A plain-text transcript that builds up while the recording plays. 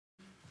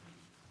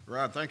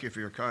Rod, thank you for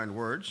your kind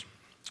words.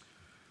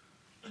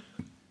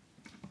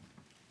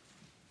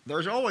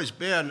 There's always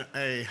been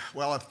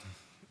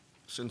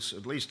since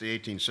at least the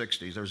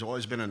 1860s, there's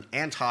always been an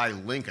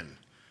anti-Lincoln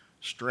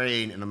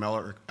strain in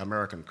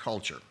American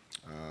culture.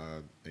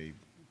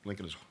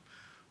 Lincoln is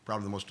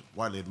probably the most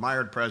widely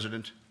admired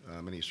president,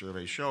 many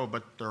surveys show,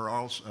 but there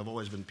have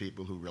always been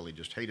people who really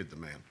just hated the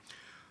man.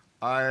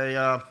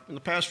 I, in the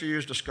past few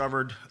years,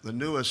 discovered the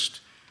newest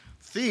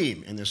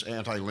theme in this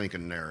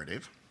anti-Lincoln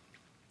narrative.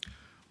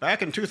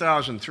 Back in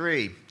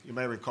 2003, you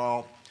may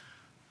recall,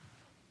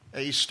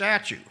 a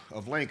statue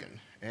of Lincoln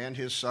and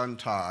his son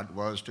Todd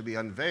was to be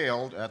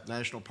unveiled at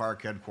National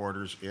Park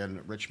headquarters in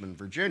Richmond,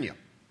 Virginia.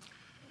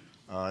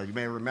 You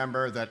may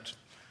remember that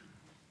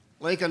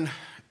Lincoln,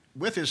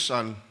 with his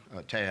son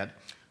Tad,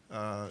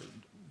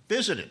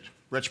 visited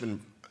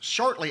Richmond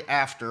shortly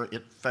after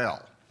it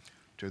fell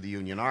to the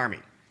Union Army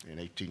in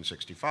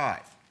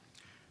 1865.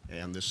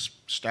 And this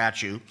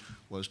statue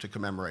was to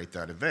commemorate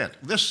that event.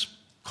 This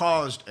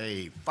caused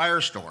a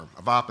firestorm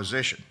of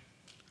opposition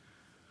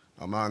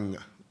among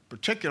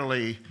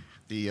particularly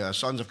the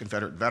Sons of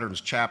Confederate Veterans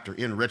chapter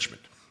in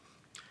Richmond.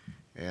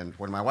 And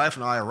when my wife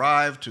and I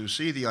arrived to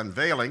see the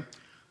unveiling,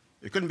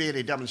 there couldn't be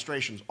any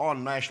demonstrations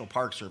on National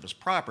Park Service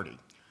property,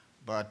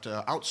 but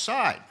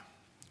outside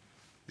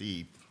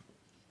the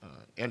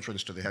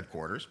entrance to the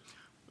headquarters,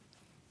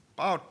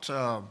 about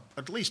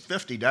at least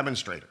 50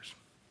 demonstrators,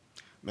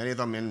 many of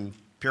them in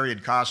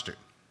period costume,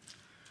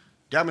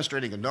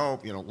 demonstrating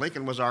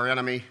Lincoln was our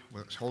enemy,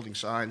 was holding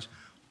signs.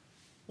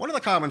 One of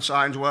the common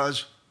signs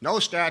was, no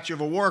statue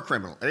of a war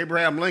criminal.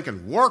 Abraham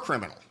Lincoln, war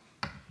criminal.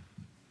 I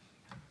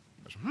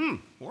said,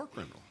 war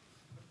criminal.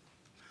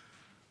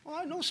 Well,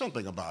 I know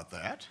something about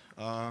that.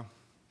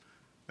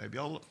 Maybe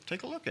I'll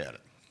take a look at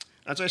it.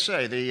 As I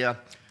say,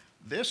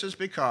 this has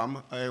become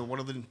one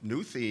of the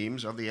new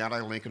themes of the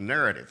anti-Lincoln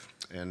narrative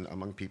and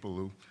among people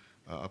who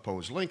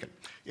oppose Lincoln.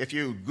 If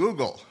you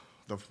Google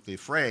the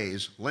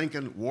phrase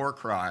Lincoln war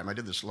crime, I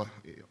did this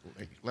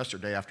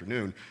yesterday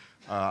afternoon,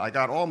 I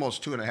got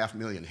almost 2.5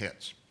 million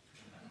hits.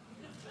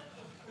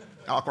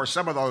 Now, of course,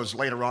 some of those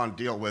later on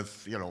deal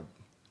with, the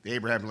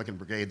Abraham Lincoln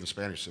Brigade and the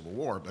Spanish Civil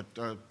War,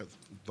 but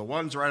the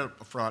ones right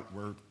up front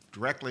were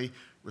directly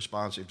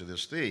responsive to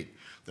this theme,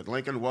 that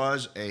Lincoln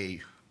was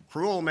a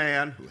cruel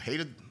man who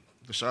hated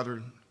the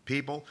Southern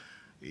people.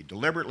 He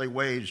deliberately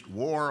waged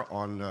war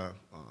on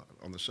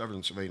the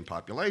Southern civilian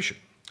population.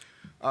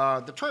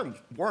 The term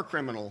war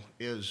criminal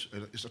is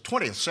a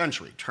 20th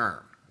century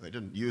term. They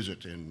didn't use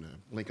it in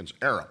Lincoln's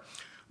era.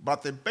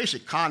 But the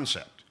basic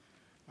concept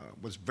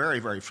was very,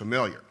 very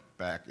familiar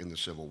back in the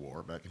Civil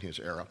War, back in his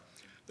era.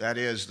 That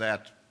is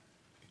that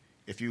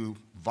if you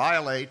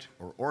violate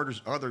or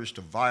orders others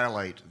to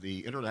violate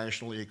the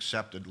internationally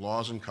accepted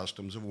laws and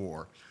customs of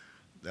war,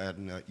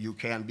 then you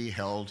can be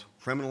held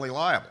criminally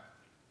liable.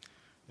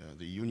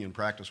 The Union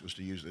practice was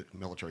to use the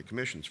military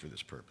commissions for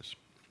this purpose.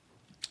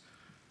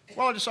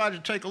 Well, I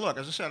decided to take a look.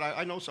 As I said,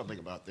 I know something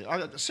about this.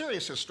 The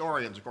serious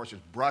historians, of course,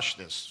 just brush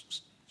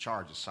this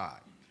charge aside.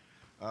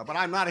 But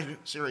I'm not a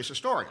serious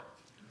historian.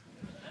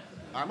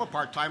 I'm a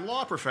part-time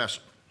law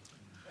professor.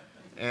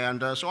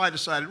 And so I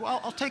decided,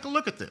 well, I'll take a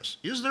look at this.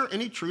 Is there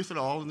any truth at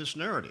all in this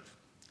narrative?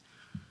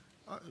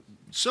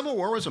 Civil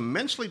War was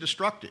immensely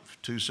destructive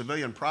to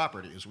civilian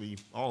property, as we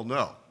all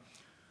know.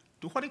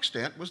 To what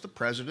extent was the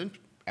president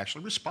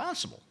actually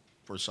responsible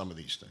for some of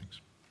these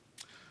things?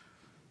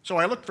 So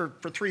I looked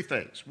for three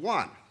things.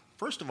 One,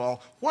 first of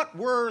all, what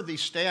were the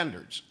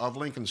standards of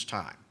Lincoln's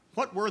time?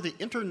 What were the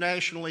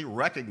internationally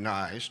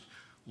recognized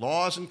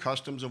laws and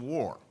customs of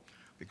war?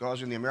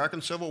 Because in the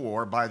American Civil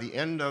War, by the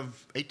end of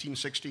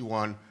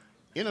 1861,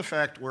 in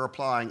effect, we're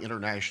applying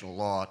international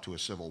law to a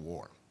civil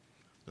war.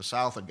 The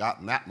South had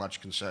gotten that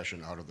much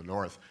concession out of the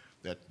North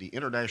that the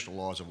international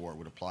laws of war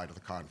would apply to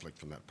the conflict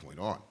from that point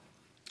on.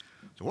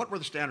 So what were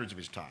the standards of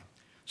his time?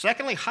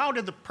 Secondly, how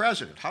did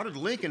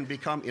Lincoln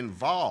become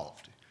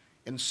involved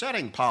in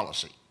setting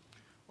policy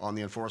on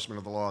the enforcement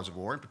of the laws of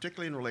war, and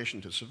particularly in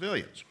relation to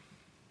civilians?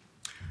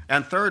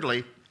 And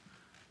thirdly,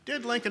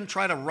 did Lincoln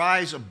try to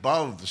rise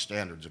above the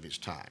standards of his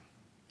time?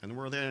 And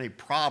were there any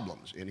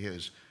problems in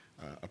his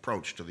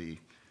approach to the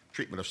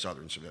treatment of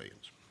Southern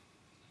civilians?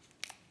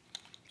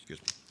 Excuse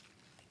me.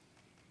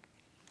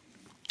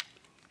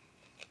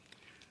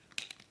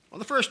 On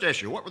the first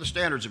issue, what were the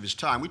standards of his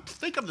time? We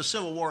think of the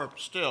Civil War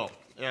still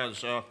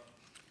as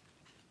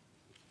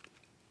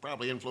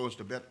probably influenced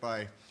a bit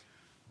by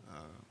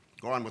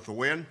Gone with the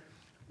Wind.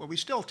 Well, we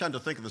still tend to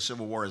think of the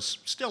Civil War as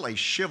still a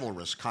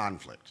chivalrous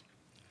conflict.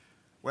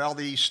 Well,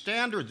 the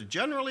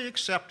generally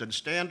accepted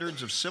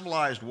standards of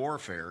civilized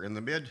warfare in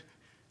the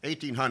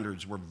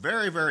mid-1800s were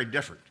very, very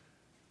different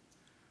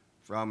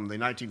from the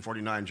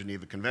 1949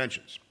 Geneva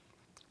Conventions.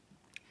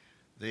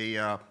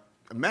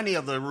 Many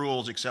of the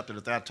rules accepted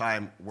at that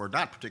time were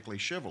not particularly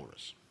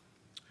chivalrous.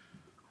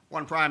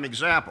 One prime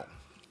example,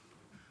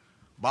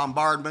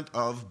 bombardment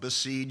of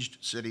besieged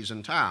cities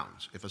and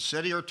towns. If a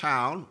city or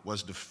town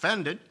was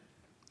defended,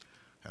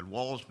 had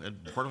walls, had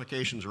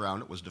fortifications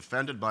around it, was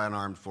defended by an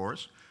armed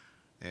force,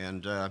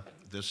 and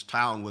this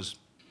town was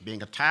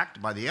being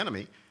attacked by the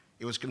enemy,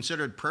 it was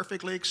considered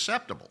perfectly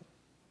acceptable,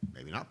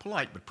 maybe not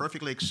polite, but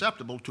perfectly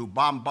acceptable to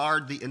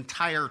bombard the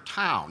entire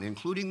town,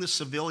 including the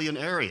civilian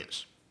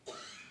areas.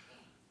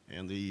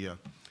 And the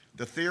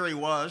theory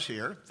was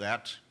here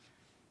that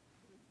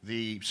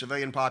the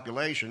civilian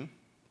population,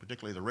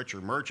 particularly the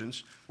richer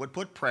merchants, would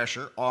put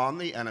pressure on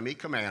the enemy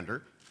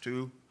commander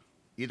to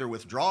either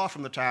withdraw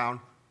from the town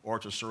or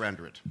to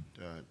surrender it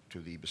to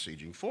the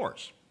besieging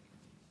force.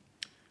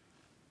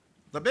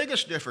 The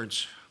biggest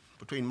difference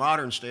between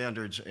modern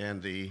standards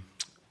and the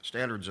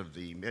standards of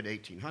the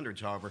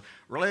mid-1800s, however,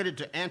 related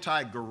to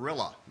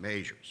anti-guerrilla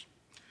measures.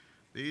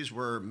 These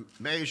were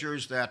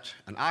measures that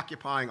an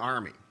occupying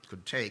army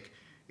could take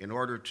in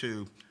order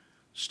to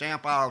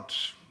stamp out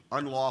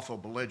unlawful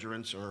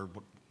belligerents, or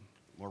what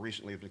more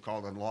recently have been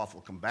called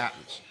unlawful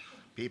combatants,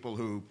 people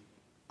who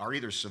are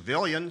either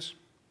civilians,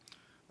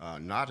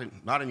 not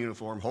in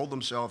uniform, hold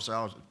themselves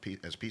out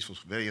as peaceful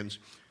civilians,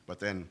 but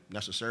then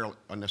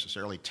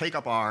unnecessarily take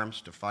up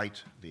arms to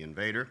fight the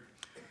invader,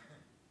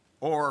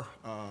 or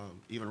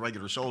even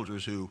regular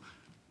soldiers who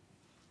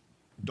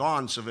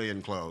don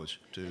civilian clothes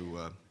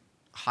to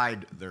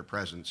hide their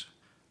presence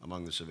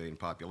among the civilian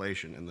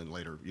population and then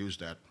later use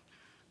that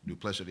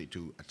duplicity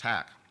to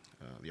attack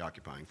the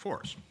occupying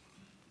force.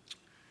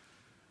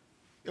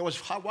 It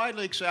was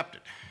widely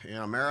accepted in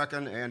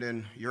American and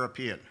in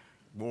European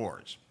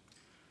wars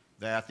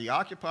that the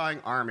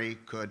occupying army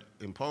could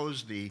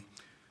impose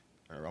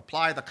or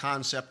apply the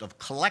concept of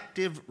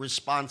collective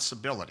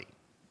responsibility.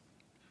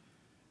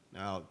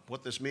 Now,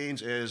 what this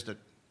means is that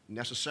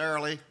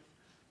necessarily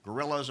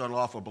guerrillas,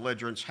 unlawful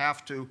belligerents,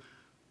 have to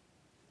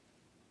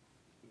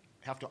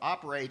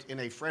operate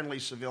in a friendly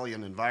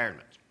civilian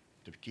environment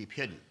to keep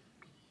hidden.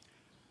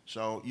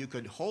 So you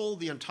could hold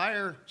the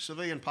entire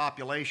civilian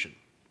population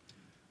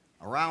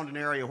around an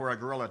area where a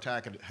guerrilla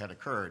attack had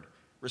occurred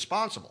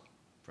responsible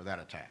for that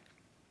attack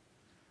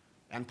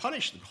and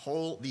punish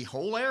the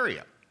whole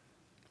area,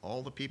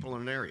 all the people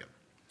in an area.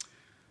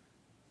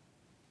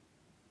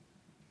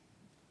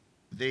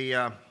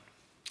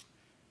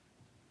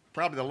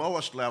 Probably the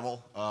lowest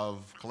level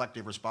of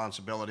collective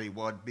responsibility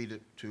would be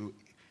to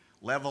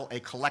level a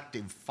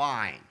collective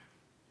fine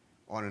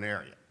on an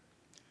area.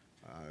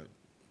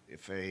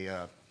 If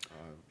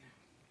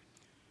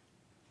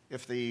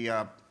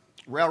the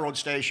railroad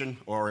station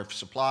or if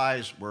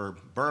supplies were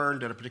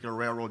burned at a particular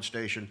railroad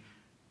station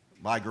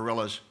by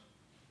guerrillas,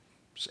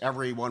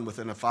 everyone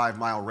within a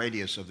 5-mile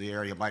radius of the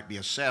area might be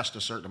assessed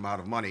a certain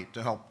amount of money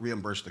to help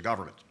reimburse the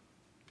government.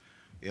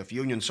 If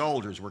Union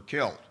soldiers were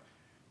killed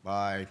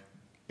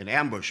in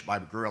ambush by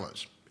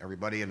guerrillas,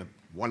 everybody in a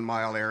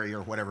 1-mile area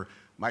or whatever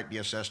might be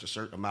assessed a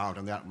certain amount,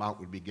 and that amount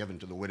would be given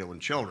to the widow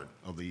and children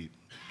of the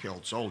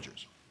killed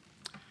soldiers.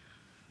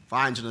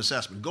 Fines and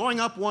assessment. Going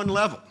up one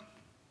level,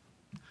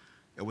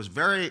 it was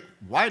very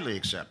widely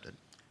accepted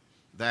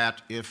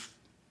that if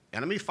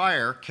enemy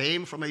fire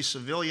came from a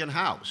civilian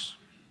house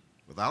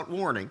without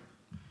warning,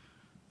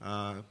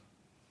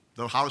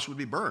 the house would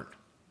be burned.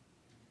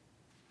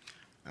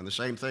 And the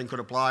same thing could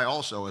apply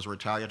also as a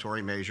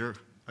retaliatory measure,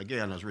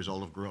 again, as a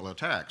result of guerrilla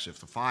attacks. If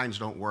the fines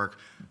don't work,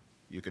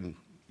 you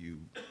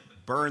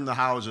burn the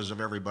houses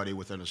of everybody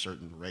within a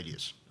certain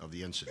radius of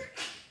the incident.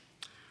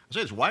 I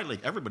say it's widely,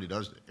 everybody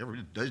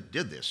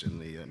did this in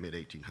the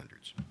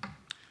mid-1800s.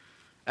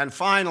 And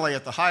finally,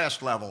 at the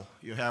highest level,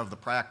 you have the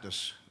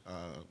practice,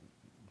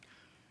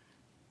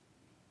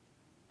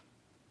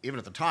 even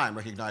at the time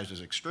recognized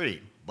as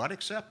extreme, but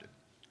accepted,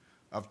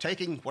 of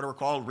taking what are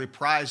called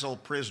reprisal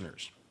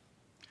prisoners.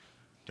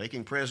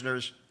 Taking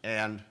prisoners,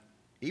 and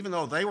even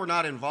though they were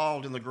not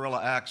involved in the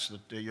guerrilla acts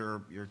that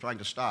you're trying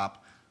to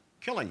stop,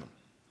 killing them,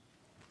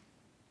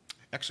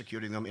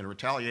 executing them in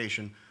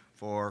retaliation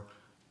for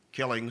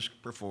killings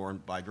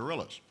performed by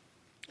guerrillas.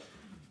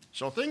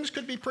 So things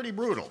could be pretty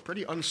brutal,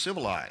 pretty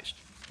uncivilized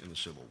in the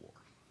Civil War.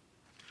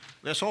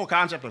 This whole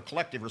concept of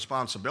collective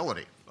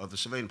responsibility of the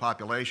civilian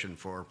population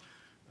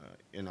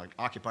in an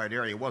occupied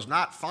area was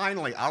not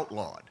finally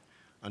outlawed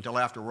until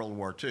after World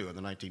War II in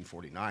the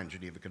 1949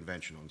 Geneva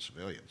Convention on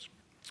Civilians.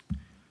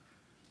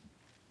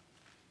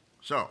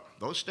 So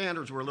those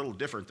standards were a little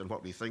different than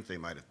what we think they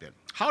might have been.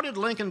 How did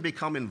Lincoln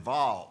become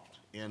involved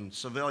in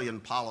civilian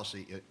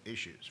policy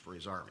issues for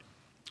his army?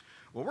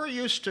 Well, we're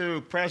used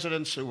to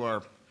presidents who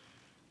are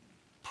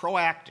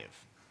proactive,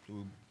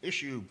 who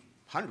issue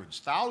hundreds,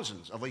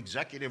 thousands of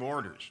executive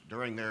orders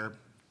during their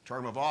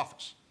term of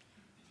office,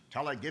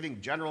 giving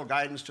general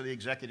guidance to the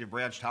executive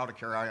branch how to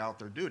carry out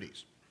their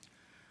duties.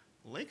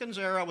 Lincoln's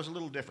era was a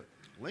little different.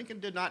 Lincoln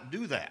did not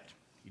do that.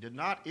 He did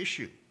not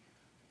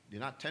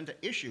tend to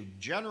issue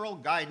general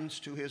guidance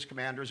to his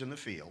commanders in the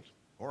field,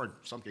 or in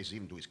some cases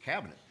even to his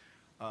cabinet,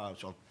 so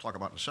I'll talk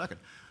about in a second,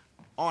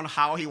 on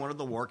how he wanted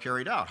the war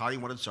carried out, how he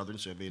wanted Southern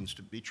civilians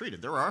to be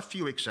treated. There are a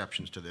few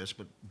exceptions to this,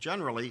 but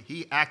generally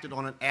he acted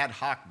on an ad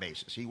hoc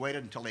basis. He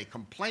waited until a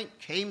complaint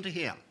came to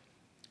him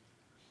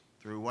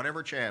through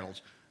whatever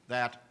channels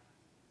that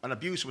an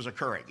abuse was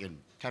occurring in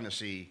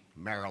Tennessee,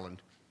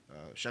 Maryland,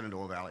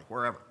 Shenandoah Valley,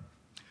 wherever,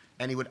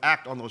 and he would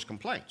act on those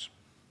complaints.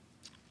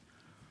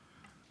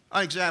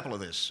 An example of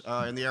this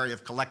in the area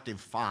of collective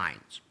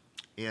fines.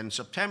 In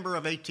September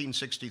of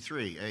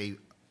 1863, a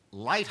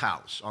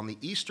lighthouse on the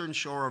eastern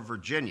shore of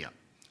Virginia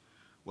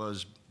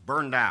was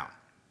burned down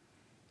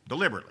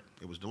deliberately.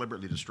 It was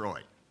deliberately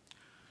destroyed.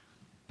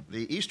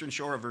 The eastern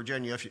shore of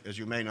Virginia, as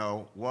you may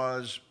know,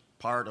 was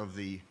part of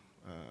the,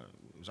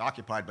 it was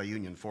occupied by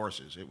Union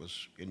forces. It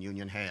was in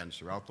Union hands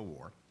throughout the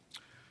war.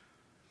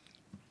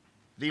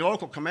 The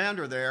local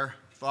commander there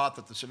thought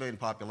that the civilian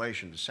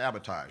population had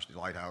sabotaged the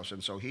lighthouse,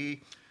 and so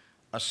he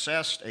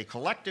assessed a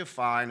collective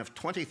fine of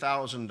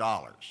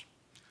 $20,000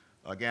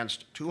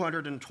 against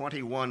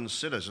 221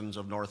 citizens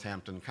of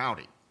Northampton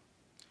County.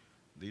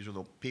 These are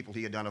the people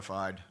he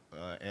identified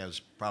as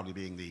probably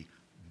being the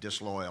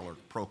disloyal or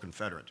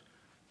pro-Confederate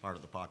part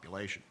of the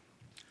population.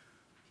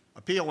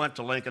 Appeal went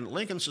to Lincoln.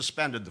 Lincoln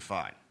suspended the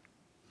fine.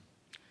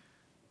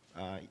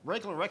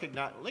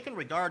 Lincoln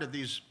regarded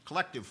these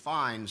collective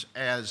fines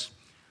as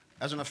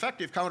an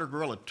effective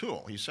counter-guerrilla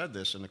tool. He said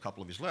this in a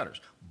couple of his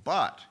letters.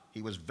 But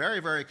he was very,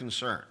 very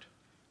concerned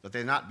that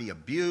they not be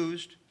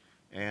abused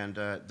and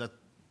that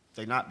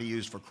they not be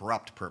used for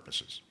corrupt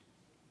purposes.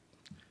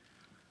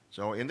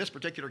 So in this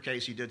particular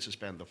case, he did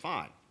suspend the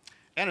fine.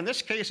 And in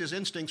this case, his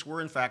instincts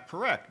were in fact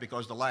correct,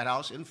 because the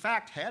lighthouse in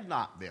fact had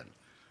not been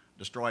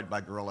destroyed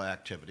by guerrilla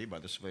activity by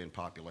the civilian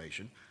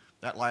population.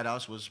 That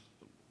lighthouse was,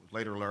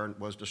 later learned,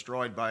 was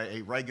destroyed by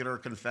a regular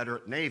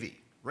Confederate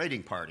Navy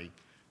raiding party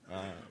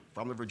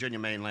from the Virginia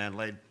mainland,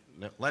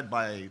 led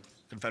by a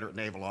Confederate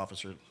naval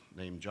officer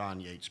named John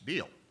Yates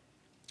Beale.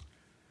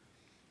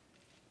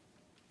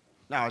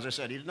 Now, as I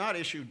said, he did not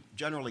issue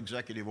general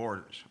executive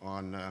orders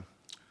on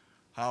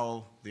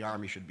how the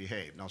Army should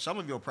behave. Now, some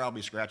of you are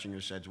probably scratching your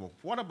heads, well,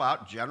 what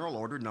about General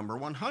Order Number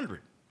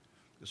 100,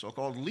 the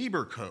so-called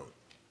Lieber Code?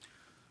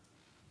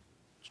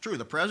 It's true,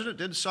 the President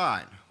did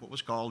sign what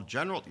was called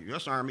the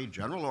U.S. Army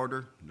General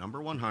Order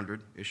Number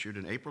 100, issued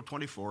on April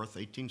 24th,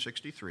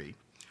 1863.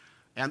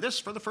 And this,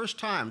 for the first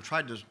time,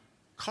 tried to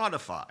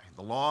codify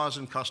the laws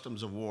and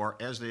customs of war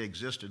as they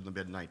existed in the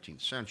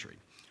mid-19th century.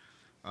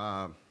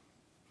 A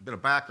bit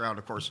of background,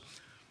 of course,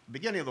 the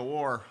beginning of the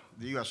war,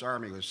 the U.S.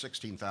 Army was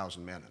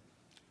 16,000 men.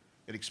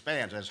 It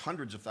expands as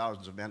hundreds of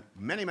thousands of men,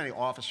 many, many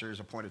officers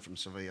appointed from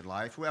civilian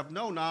life who have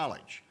no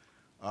knowledge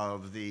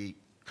of the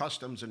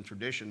customs and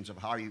traditions of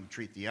how you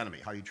treat the enemy,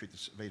 how you treat the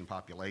civilian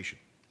population.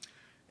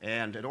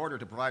 And in order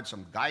to provide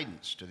some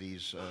guidance to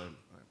these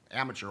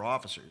amateur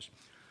officers,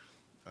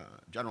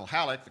 General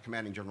Halleck, the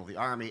commanding general of the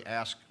Army,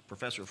 asked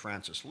Professor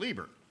Francis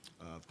Lieber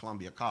of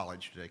Columbia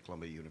College, today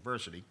Columbia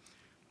University,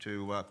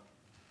 to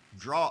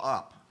draw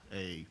up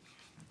a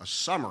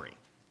summary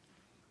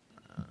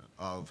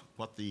of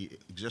what the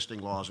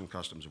existing laws and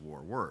customs of war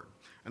were.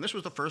 And this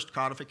was the first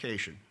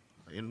codification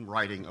in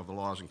writing of the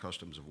laws and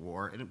customs of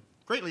war, and it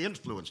greatly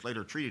influenced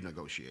later treaty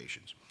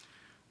negotiations.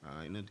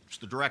 And it's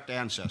the direct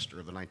ancestor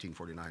of the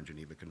 1949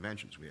 Geneva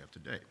Conventions we have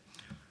today.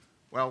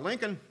 Well,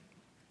 Lincoln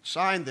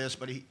signed this,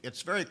 but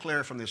it's very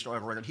clear from the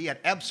historical record he had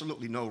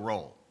absolutely no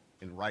role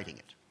in writing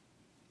it.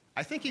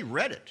 I think he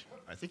read it.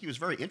 I think he was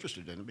very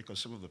interested in it because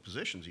some of the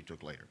positions he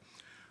took later.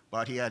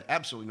 But he had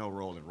absolutely no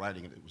role in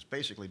writing it. It was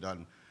basically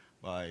done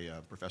by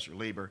Professor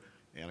Lieber,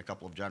 and a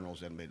couple of generals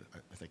then made,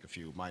 I think, a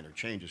few minor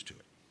changes to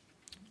it.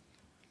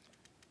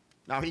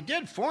 Now, he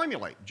did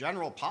formulate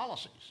general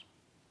policies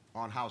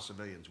on how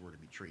civilians were to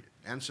be treated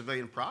and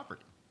civilian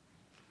property.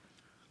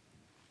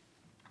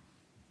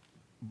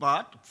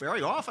 But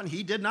very often,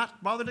 he did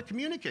not bother to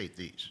communicate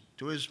these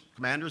to his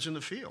commanders in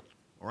the field,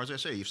 or as I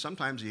say,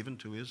 sometimes even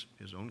to his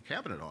own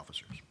cabinet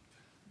officers.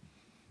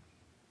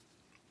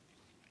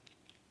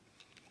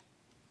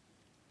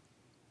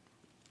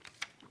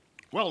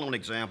 Well-known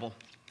example,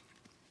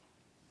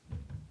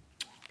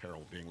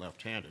 peril of being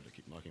left-handed, I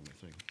keep knocking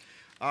my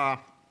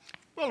thing.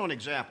 Well-known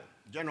example,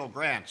 General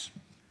Grant's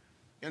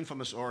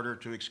infamous order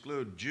to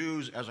exclude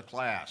Jews as a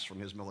class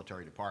from his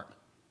military department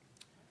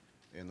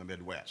in the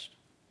Midwest.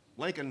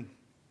 Lincoln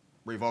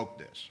revoked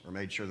this, or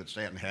made sure that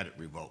Stanton had it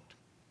revoked.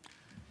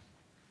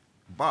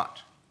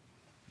 But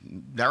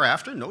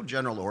thereafter, no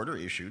general order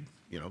issued,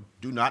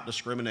 do not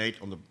discriminate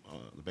on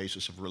the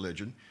basis of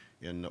religion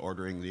in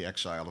ordering the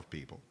exile of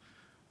people.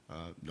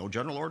 No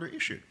general order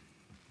issued,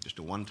 just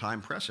a one-time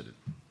precedent.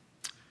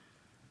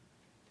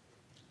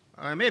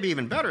 Maybe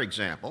even better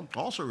example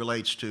also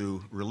relates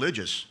to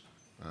religious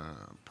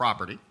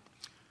property,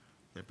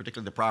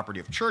 particularly the property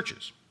of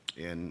churches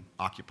in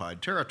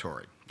occupied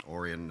territory,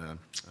 or in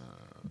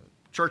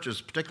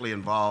churches particularly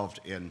involved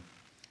in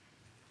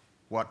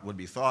what would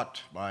be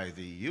thought by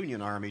the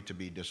Union Army to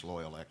be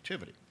disloyal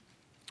activity.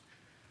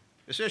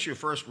 This issue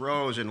first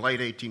rose in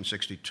late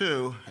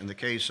 1862 in the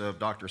case of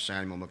Dr.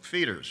 Samuel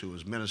McPheeters, who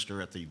was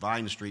minister at the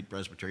Vine Street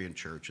Presbyterian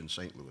Church in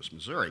St. Louis,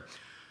 Missouri.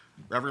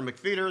 Reverend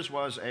McPheeters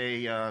was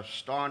a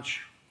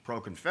staunch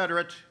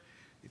pro-Confederate.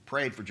 He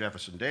prayed for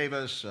Jefferson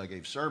Davis,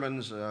 gave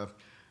sermons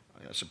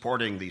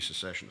supporting the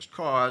secessionist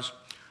cause.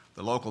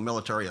 The local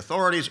military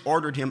authorities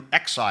ordered him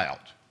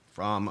exiled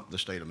from the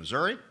state of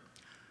Missouri,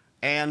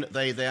 and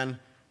they then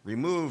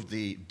removed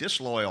the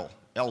disloyal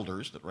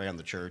elders that ran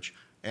the church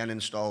and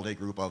installed a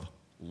group of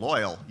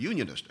loyal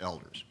Unionist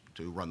elders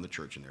to run the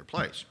church in their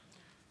place.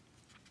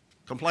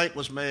 Complaint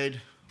was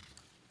made,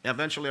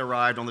 eventually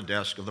arrived on the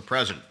desk of the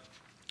president,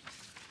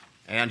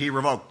 and he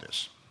revoked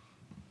this.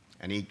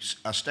 And he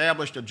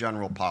established a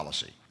general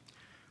policy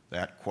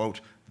that,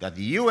 quote, that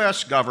the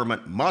U.S.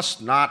 government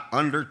must not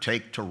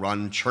undertake to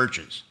run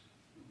churches.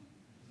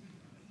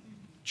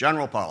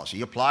 General policy.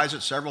 He applies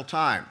it several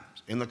times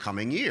in the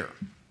coming year.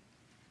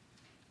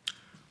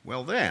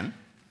 Well then,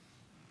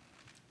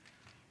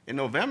 in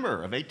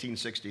November of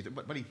 1863,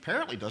 but he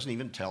apparently doesn't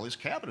even tell his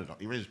cabinet,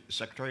 his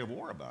Secretary of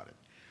War about it.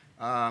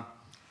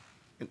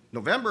 In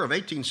November of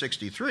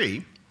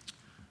 1863,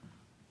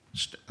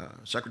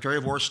 Secretary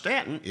of War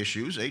Stanton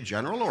issues a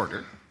general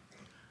order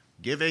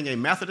giving a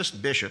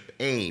Methodist bishop,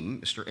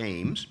 Dr.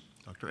 Ames,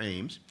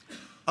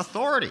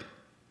 authority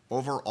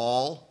over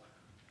all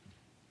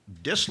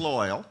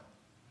disloyal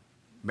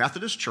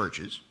Methodist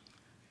churches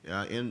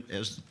in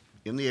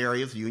the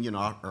area the Union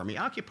Army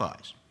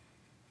occupies.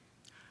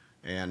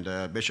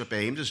 And Bishop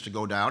Ames is to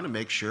go down and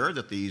make sure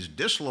that these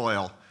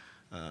disloyal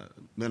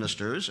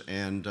ministers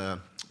and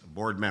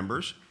board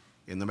members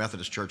in the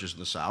Methodist churches in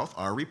the South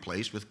are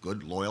replaced with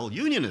good, loyal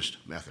Unionist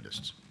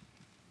Methodists.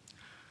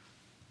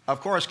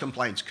 Of course,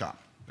 complaints come.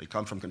 They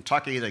come from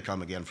Kentucky, they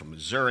come again from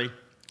Missouri.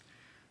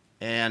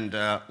 And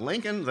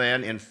Lincoln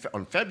then,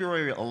 on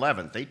February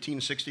 11th,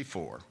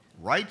 1864,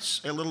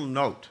 writes a little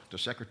note to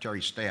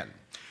Secretary Stanton.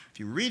 If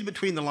you read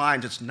between the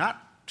lines, it's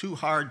not too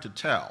hard to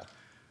tell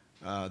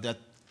that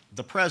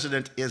the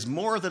president is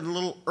more than a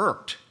little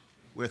irked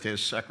with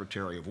his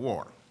Secretary of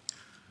War.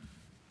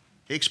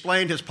 He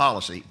explained his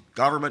policy.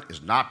 Government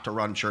is not to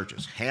run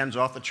churches. Hands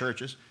off the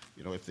churches.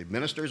 You know, if the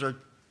ministers are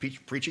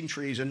preaching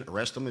treason,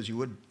 arrest them as you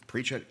would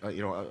preach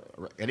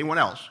anyone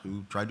else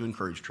who tried to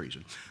encourage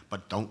treason,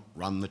 but don't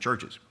run the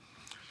churches.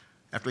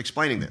 After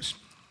explaining this,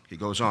 he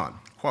goes on,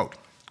 quote,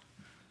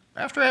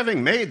 after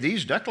having made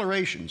these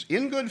declarations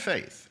in good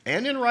faith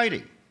and in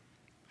writing,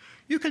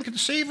 you can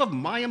conceive of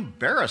my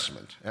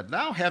embarrassment at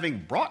now having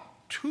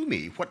brought to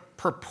me what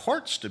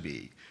purports to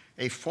be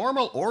a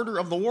formal order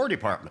of the War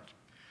Department,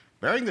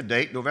 bearing the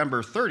date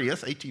November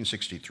 30th,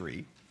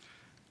 1863,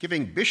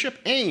 giving Bishop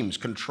Ames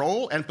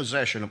control and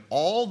possession of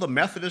all the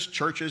Methodist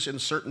churches in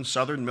certain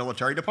southern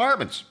military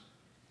departments,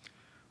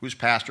 whose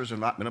pastors have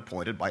not been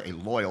appointed by a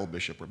loyal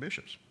bishop or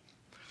bishops,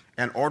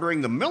 and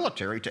ordering the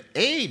military to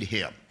aid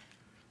him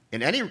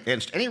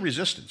against any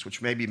resistance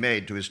which may be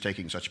made to his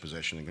taking such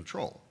possession and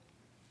control.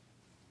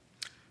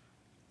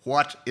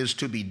 What is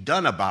to be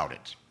done about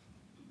it?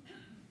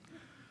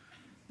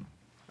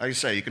 Like I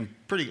say,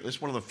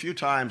 it's one of the few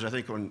times, I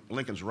think, when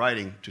Lincoln's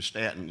writing to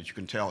Stanton that you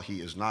can tell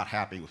he is not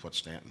happy with what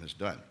Stanton has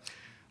done.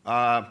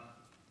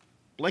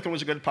 Lincoln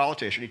was a good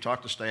politician. He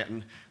talked to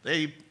Stanton.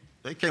 They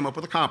came up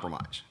with a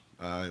compromise.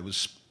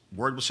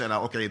 Word was sent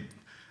out, okay,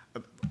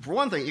 for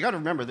one thing, you got to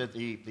remember that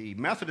the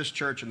Methodist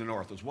Church in the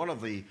North was one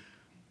of the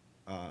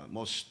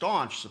most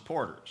staunch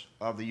supporters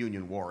of the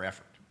Union war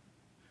effort.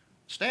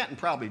 Stanton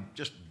probably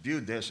just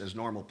viewed this as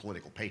normal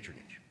political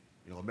patronage.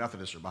 You know, the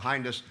Methodists are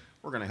behind us.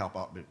 We're going to help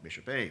out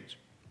Bishop Ames,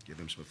 give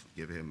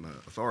him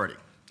authority.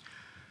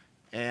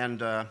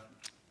 And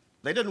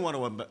they didn't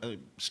want to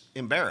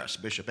embarrass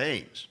Bishop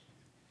Ames,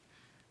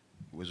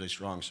 who was a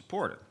strong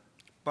supporter.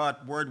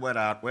 But word went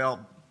out,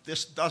 well,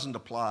 this doesn't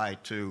apply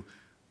to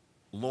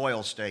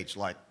loyal states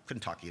like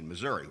Kentucky and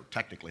Missouri, who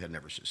technically had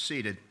never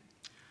seceded.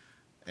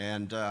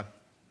 And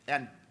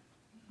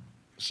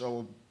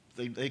so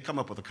they come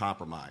up with a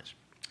compromise.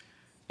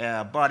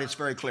 But it's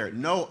very clear,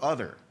 no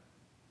other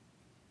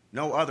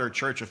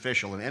church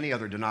official in any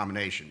other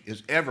denomination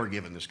is ever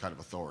given this kind of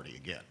authority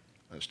again.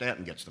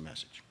 Stanton gets the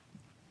message.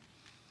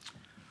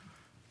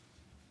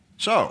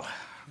 So,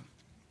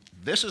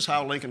 this is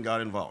how Lincoln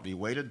got involved. He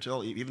waited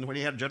till, even when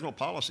he had general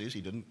policies,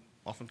 he didn't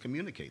often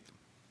communicate them.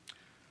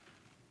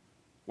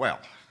 Well,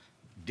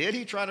 did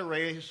he try to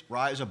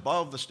rise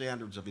above the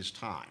standards of his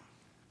time?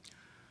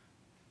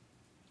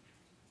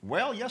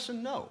 Well, yes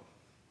and no.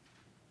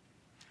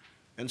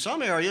 In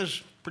some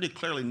areas, pretty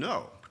clearly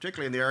no,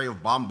 particularly in the area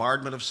of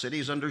bombardment of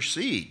cities under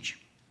siege.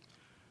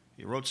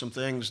 He wrote some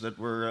things that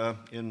were,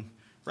 in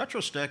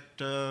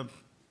retrospect,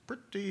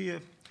 pretty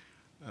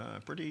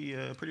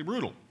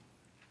brutal.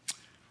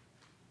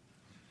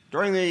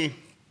 During the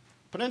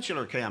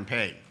Peninsular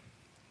Campaign,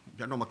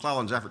 General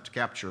McClellan's effort to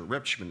capture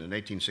Richmond in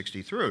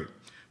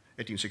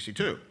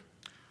 1862,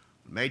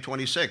 May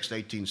 26,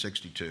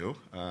 1862,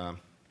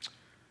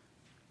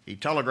 he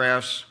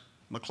telegraphs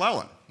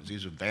McClellan as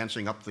he's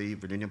advancing up the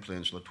Virginia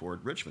Peninsula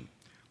toward Richmond,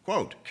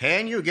 quote,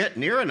 "Can you get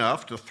near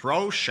enough to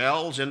throw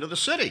shells into the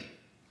city?"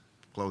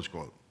 Close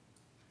quote.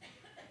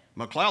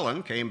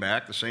 McClellan came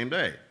back the same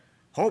day.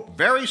 "Hope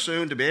very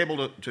soon to be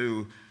able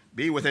to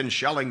be within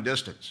shelling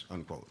distance,"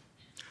 unquote.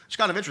 It's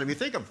kind of interesting. You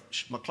think of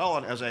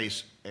McClellan as a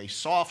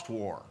soft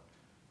war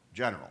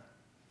general.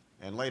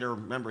 And later,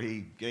 remember,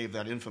 he gave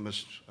that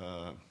infamous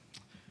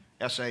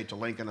essay to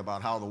Lincoln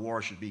about how the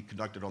war should be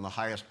conducted on the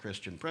highest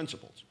Christian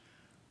principles.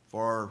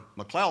 For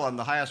McClellan,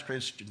 the highest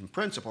Christian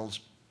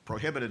principles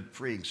prohibited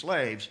freeing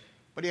slaves,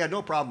 But he had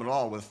no problem at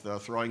all with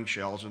throwing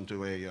shells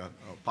into a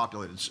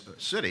populated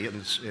city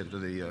and into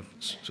the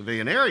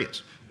civilian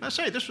areas. And I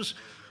say this was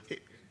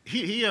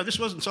this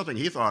wasn't something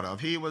he thought of.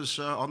 He was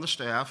on the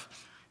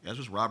staff, as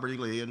was Robert E.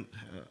 Lee, and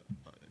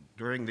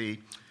during the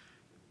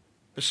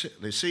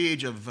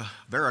siege of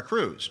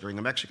Veracruz during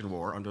the Mexican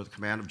War under the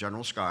command of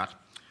General Scott,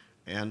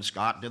 and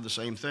Scott did the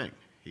same thing.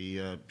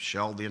 He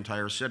shelled the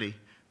entire city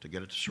to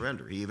get it to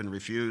surrender. He even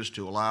refused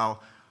to allow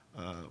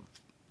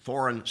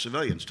foreign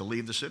civilians to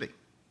leave the city.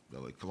 The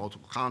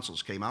local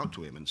consuls came out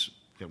to him and said,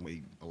 can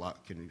we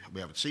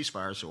have a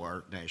ceasefire so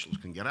our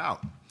nationals can get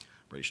out?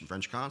 British and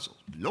French consuls.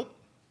 Nope.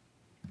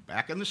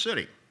 Back in the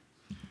city.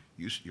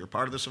 You're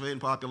part of the civilian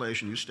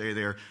population. You stay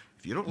there.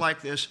 If you don't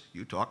like this,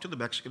 you talk to the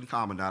Mexican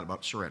commandant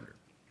about surrender.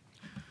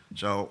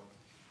 So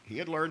he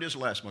had learned his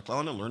lesson.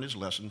 McClellan had learned his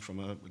lesson from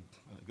a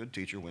good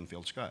teacher,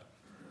 Winfield Scott.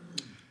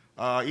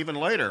 Even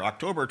later,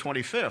 October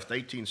 25th,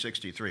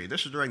 1863,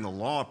 this is during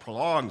the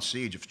prolonged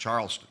siege of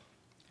Charleston.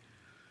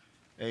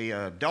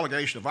 A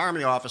delegation of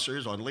Army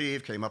officers on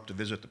leave came up to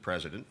visit the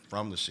president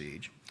from the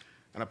siege,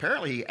 and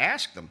apparently he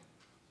asked them,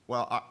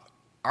 well,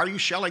 are you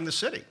shelling the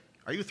city?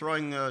 Are you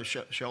throwing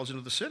shells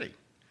into the city?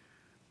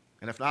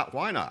 And if not,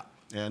 why not?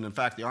 And in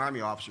fact, the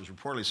Army officers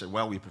reportedly said,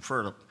 well, we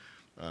prefer to,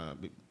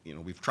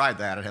 we've tried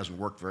that, it hasn't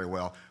worked very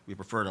well. We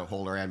prefer to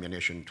hold our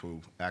ammunition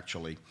to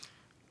actually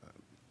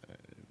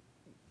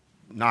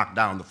knock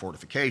down the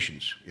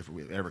fortifications if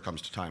it ever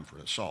comes to time for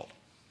an assault.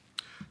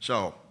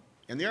 So,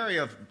 in the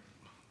area of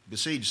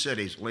besieged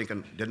cities,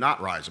 Lincoln did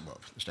not rise above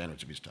the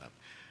standards of his time.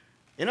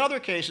 In other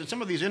cases,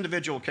 some of these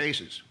individual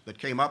cases that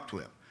came up to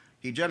him,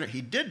 he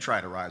did try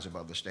to rise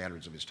above the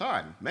standards of his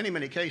time, many,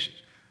 many cases.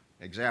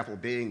 Example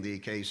being the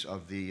case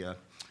of the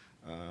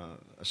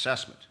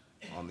assessment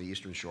on the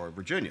eastern shore of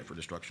Virginia for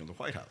destruction of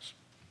the White House.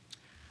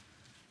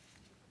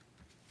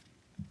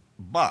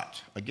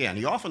 But, again,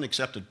 he often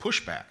accepted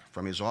pushback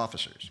from his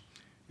officers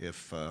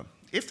if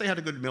they had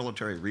a good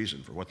military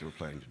reason for what they were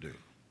planning to do.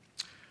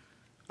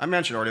 I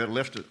mentioned already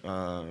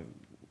that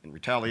in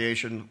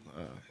retaliation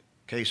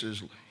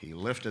cases, he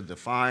lifted the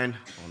fine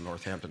on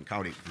Northampton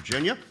County,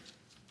 Virginia.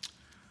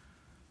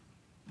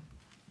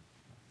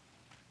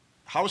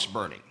 House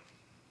burning,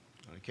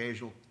 an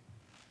occasional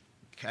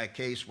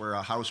case where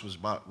a house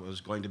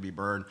was going to be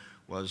burned,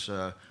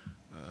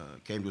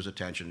 came to his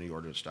attention and he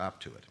ordered a stop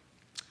to it.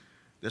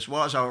 This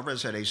was, however,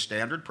 as I said, a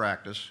standard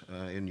practice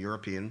in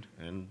European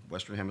and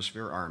Western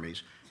Hemisphere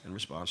armies in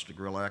response to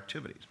guerrilla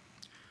activities.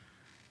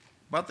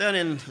 But then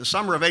in the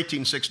summer of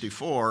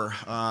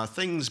 1864,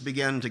 things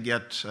began to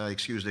get,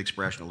 excuse the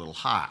expression, a little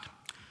hot.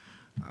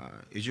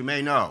 As you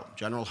may know,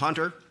 General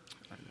Hunter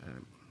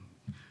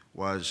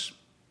was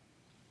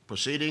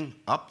proceeding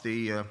up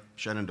the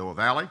Shenandoah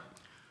Valley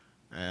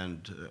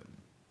and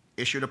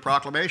issued a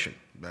proclamation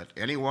that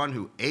anyone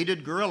who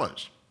aided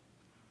guerrillas,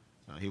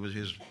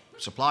 his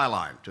supply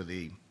line to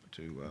the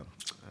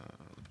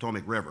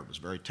Potomac River was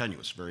very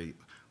tenuous, very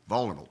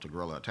vulnerable to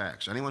guerrilla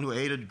attacks. Anyone who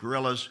aided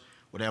guerrillas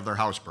would have their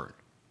house burned.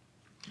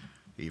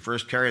 He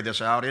first carried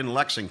this out in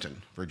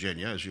Lexington,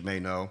 Virginia, as you may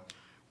know,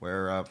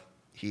 where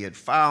he had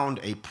found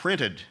a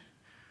printed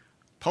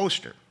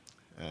poster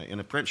in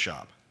a print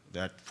shop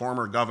that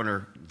former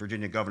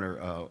Virginia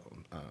Governor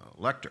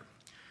Lecter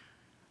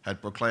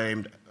had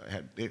proclaimed,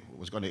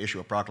 was going to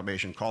issue a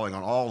proclamation calling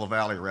on all the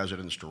Valley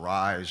residents to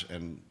rise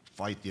and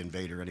fight the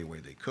invader any way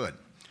they could.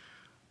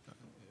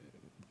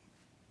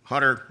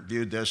 Hunter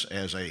viewed this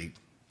as an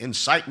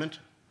incitement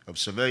of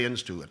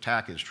civilians to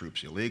attack his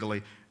troops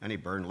illegally, and he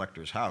burned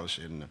Lecter's house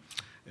in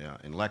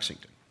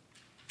Lexington.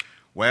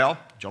 Well,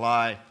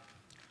 July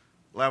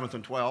 11th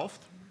and 12th,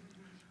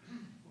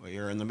 we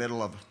are in the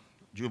middle of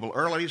Jubal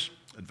Early's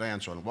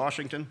advance on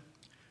Washington,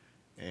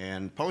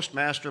 and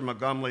Postmaster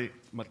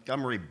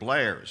Montgomery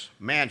Blair's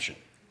mansion,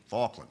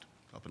 Falkland,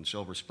 up in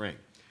Silver Spring,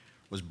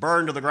 was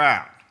burned to the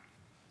ground.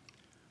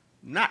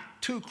 Not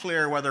too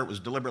clear whether it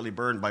was deliberately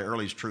burned by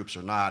Early's troops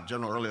or not.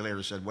 General Early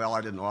later said, well, I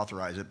didn't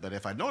authorize it, but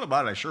if I'd known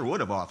about it, I sure would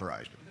have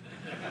authorized it.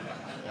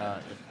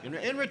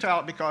 In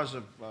retaliation, because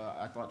of,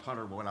 I thought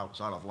Hunter went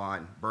outside of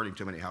line, burning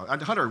too many houses.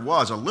 And Hunter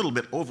was a little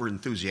bit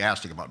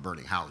over-enthusiastic about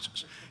burning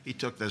houses. He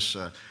took this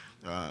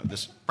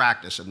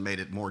practice and made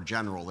it more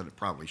general than it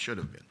probably should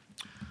have been.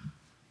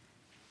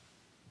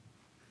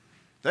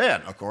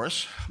 Then, of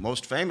course,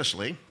 most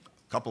famously,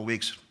 a couple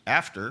weeks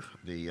after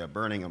the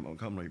burning of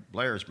Montgomery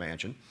Blair's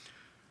mansion,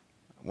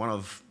 one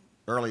of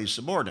Early's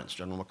subordinates,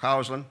 General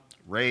McCausland,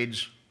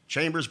 raids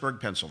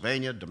Chambersburg,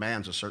 Pennsylvania,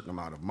 demands a certain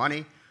amount of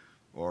money,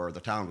 or the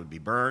town would be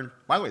burned.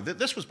 By the way,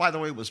 this was,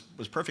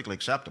 was perfectly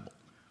acceptable,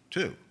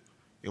 too.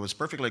 It was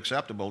perfectly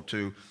acceptable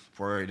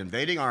for an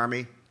invading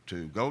army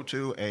to go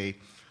to a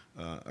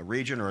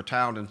region or a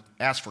town and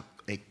ask for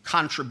a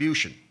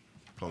contribution,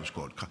 close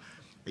quote,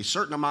 a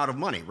certain amount of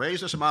money.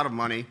 Raise this amount of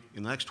money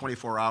in the next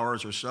 24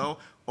 hours or so,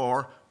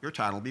 or your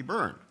town will be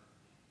burned.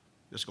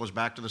 This goes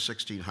back to the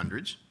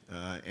 1600s,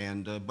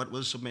 but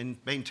was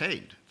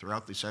maintained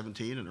throughout the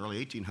 17 and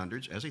early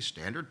 1800s as a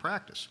standard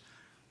practice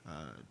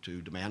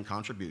to demand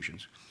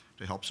contributions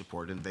to help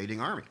support an invading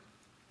army.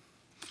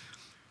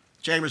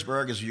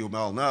 Chambersburg, as you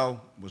well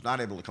know, was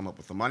not able to come up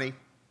with the money.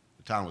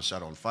 The town was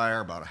set on fire.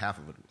 About half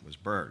of it was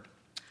burned.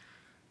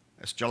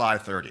 That's July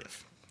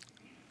 30th.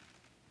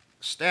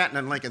 Stanton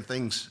and Lincoln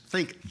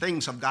think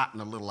things have gotten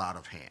a little out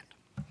of hand.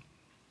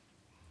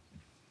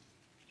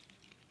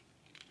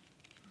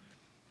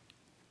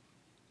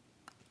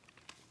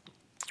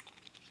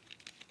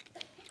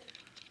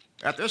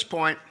 At this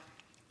point,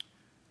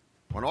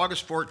 on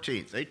August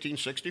 14th,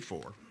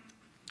 1864,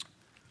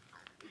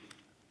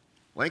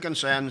 Lincoln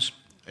sends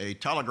a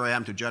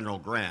telegram to General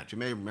Grant. You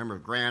may remember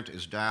Grant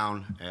is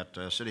down at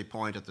City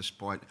Point at this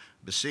point,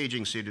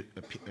 besieging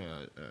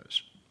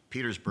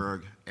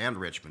Petersburg and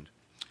Richmond.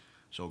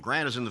 So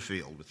Grant is in the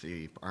field with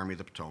the Army of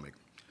the Potomac.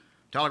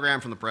 Telegram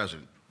from the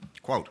President,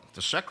 quote,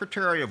 "The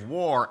Secretary of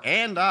War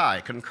and I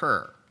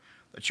concur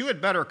that you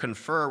had better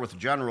confer with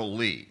General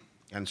Lee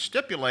and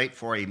stipulate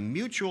for a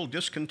mutual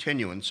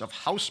discontinuance of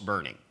house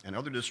burning and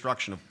other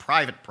destruction of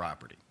private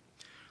property.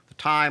 The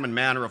time and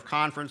manner of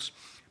conference,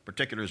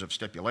 particulars of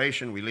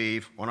stipulation, we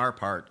leave, on our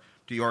part,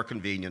 to your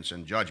convenience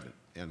and judgment,"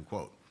 end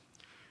quote.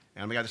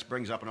 And this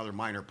brings up another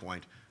minor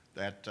point,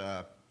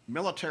 that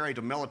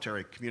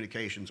military-to-military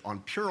communications on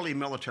purely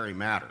military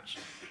matters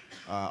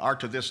are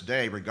to this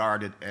day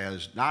regarded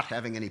as not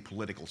having any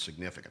political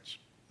significance.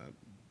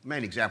 The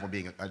main example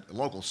being a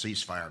local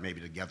ceasefire,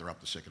 maybe to gather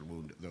up the sick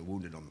and the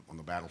wounded on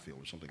the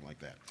battlefield or something like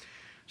that.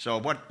 So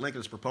what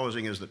Lincoln is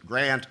proposing is that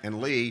Grant and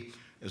Lee,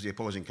 as the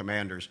opposing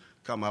commanders,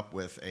 come up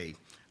with a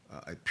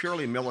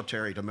purely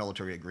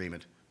military-to-military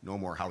agreement, no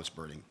more house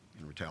burning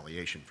in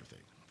retaliation for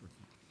things.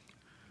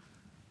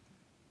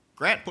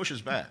 Grant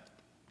pushes back.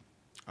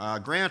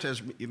 Grant,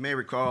 as you may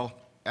recall,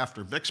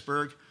 after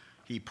Vicksburg,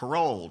 he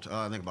paroled,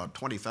 I think, about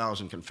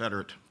 20,000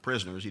 Confederate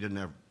prisoners. He didn't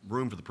have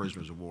room for the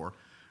prisoners of war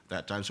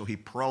that time, so he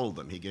paroled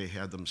them. He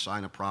had them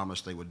sign a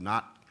promise they would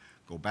not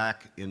go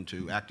back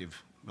into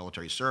active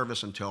military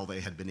service until they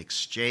had been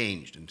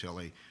exchanged, until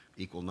an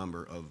equal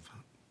number of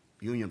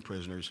Union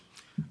prisoners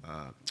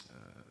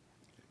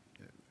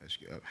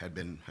had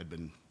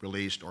been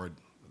released or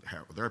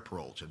their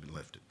paroles had been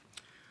lifted.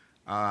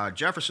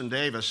 Jefferson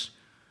Davis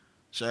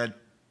said,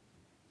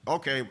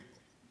 "Okay,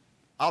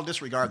 I'll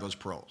disregard those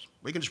paroles.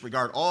 We can just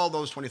regard all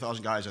those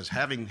 20,000 guys as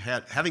having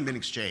been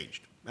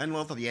exchanged. And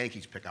we'll let the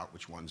Yankees pick out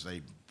which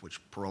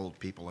paroled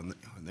people in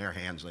their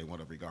hands they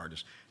want to regard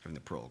as having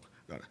the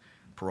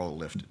parole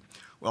lifted."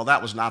 Well,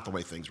 that was not the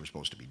way things were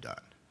supposed to be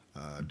done.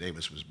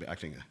 Davis was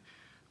acting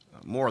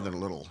more than a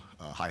little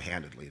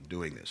high-handedly in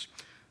doing this.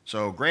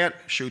 So Grant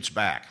shoots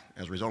back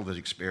as a result of his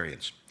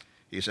experience.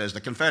 He says,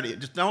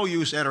 "It's no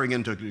use entering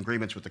into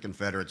agreements with the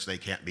Confederates. They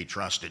can't be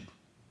trusted.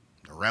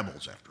 They're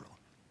rebels, after all."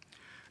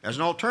 As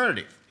an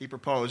alternative, he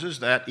proposes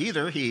that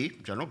either he,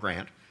 General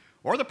Grant,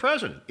 or the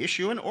President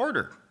issue an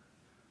order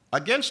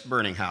against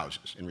burning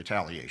houses in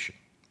retaliation,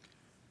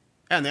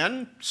 and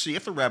then see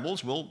if the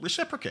rebels will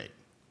reciprocate,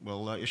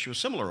 will issue a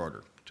similar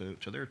order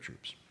to their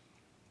troops.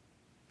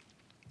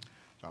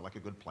 Sound like a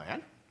good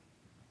plan?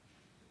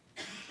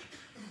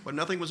 But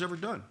nothing was ever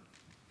done.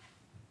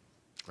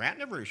 Grant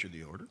never issued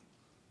the order.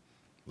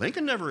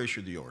 Lincoln never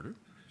issued the order.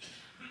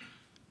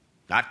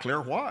 Not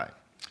clear why.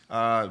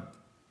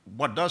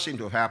 What does seem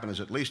to have happened is,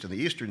 at least in the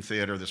Eastern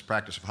Theater, this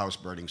practice of house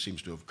burning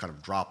seems to have kind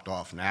of dropped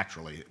off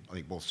naturally. I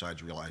think both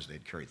sides realized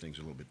they'd carried things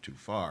a little bit too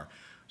far.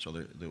 So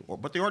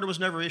but the order was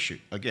never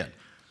issued. Again,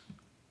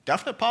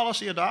 definite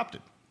policy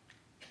adopted.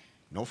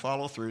 No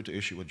follow-through to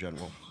issue a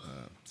general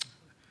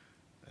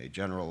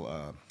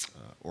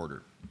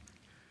order.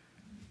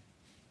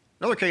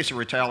 Another case of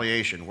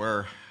retaliation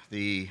where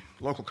the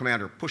local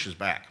commander pushes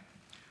back.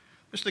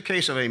 This is the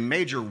case of a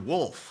Major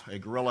Wolfe, a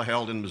guerrilla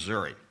held in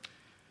Missouri.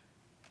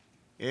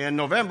 In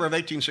November of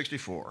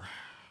 1864,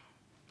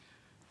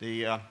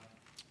 a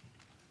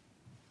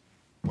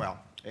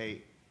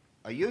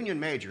Union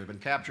major had been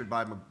captured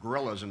by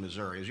guerrillas in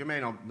Missouri. As you may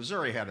know,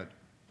 Missouri had a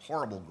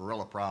horrible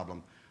guerrilla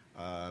problem,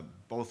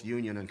 both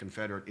Union and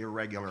Confederate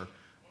irregular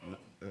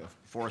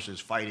forces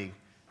fighting,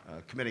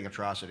 committing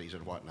atrocities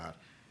and whatnot.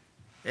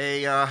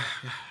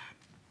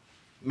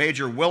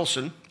 Major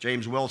Wilson,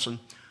 James Wilson,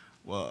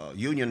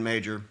 Union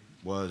major,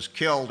 was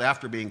killed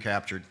after being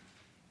captured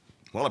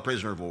while a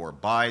prisoner of war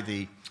by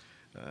the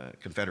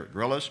Confederate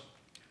guerrillas.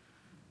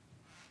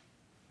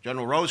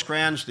 General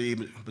Rosecrans,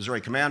 the Missouri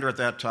commander at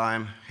that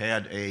time,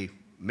 had a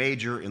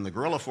major in the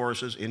guerrilla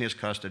forces in his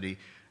custody,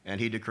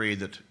 and he decreed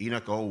that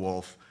Enoch O.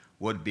 Wolfe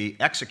would be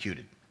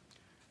executed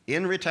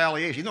in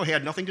retaliation. Even though he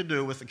had nothing to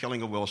do with the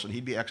killing of Wilson,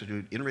 he'd be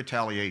executed in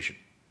retaliation.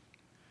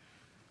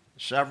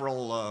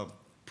 Several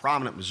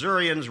prominent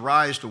Missourians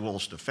rise to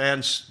Wolfe's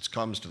defense. It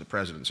comes to the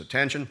president's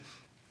attention,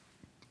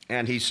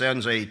 and he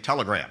sends a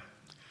telegram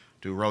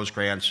to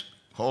Rosecrans,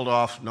 hold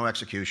off, no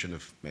execution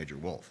of Major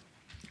Wolfe.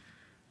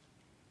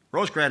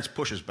 Rosecrans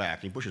pushes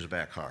back. He pushes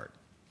back hard.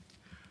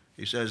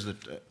 He says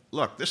that,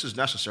 look, this is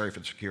necessary for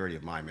the security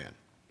of my men.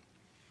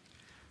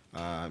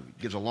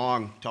 Gives a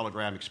long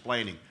telegram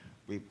explaining,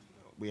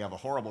 we have a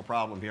horrible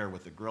problem here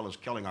with the guerrillas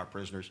killing our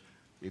prisoners.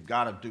 We've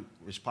got to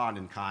respond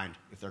in kind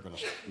if they're going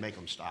to make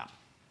them stop.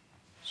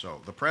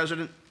 So the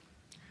president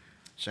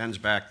sends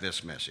back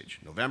this message,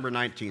 November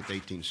 19th,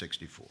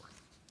 1864.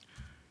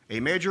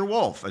 A Major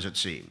Wolfe, as it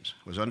seems,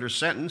 was under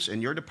sentence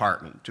in your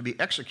department to be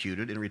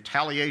executed in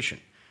retaliation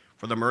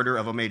for the murder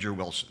of a Major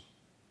Wilson.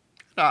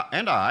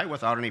 And I,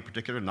 without any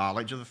particular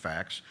knowledge of the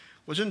facts,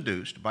 was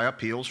induced by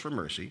appeals for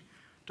mercy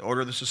to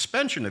order the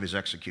suspension of his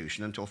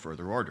execution until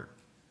further order.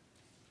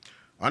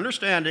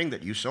 Understanding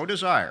that you so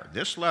desire,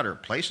 this letter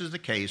places the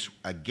case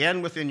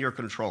again within your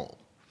control,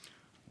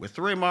 with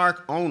the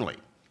remark only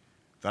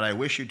that I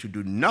wish you to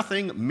do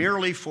nothing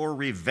merely for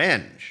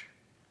revenge,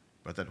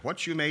 but that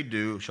what you may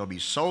do shall be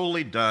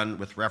solely done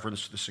with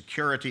reference to the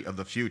security of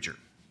the future.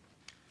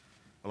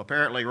 Well,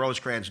 apparently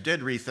Rosecrans did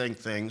rethink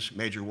things.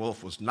 Major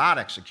Wolfe was not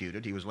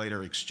executed. He was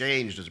later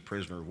exchanged as a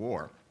prisoner of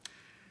war.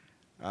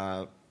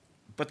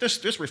 But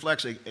this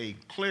reflects a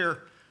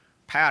clear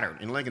pattern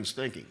in Lincoln's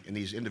thinking in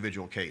these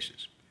individual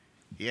cases.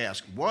 He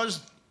asked,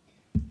 was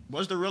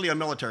there really a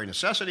military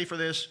necessity for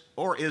this,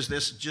 or is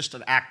this just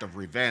an act of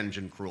revenge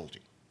and cruelty?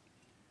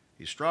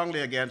 He's strongly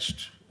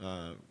against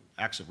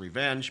acts of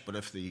revenge, but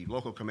if the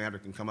local commander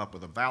can come up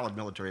with a valid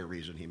military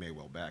reason, he may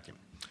well back him.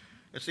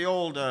 It's the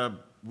old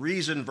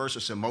reason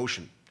versus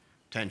emotion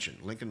tension.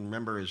 Lincoln,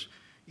 remember,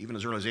 even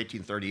as early as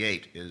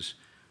 1838, is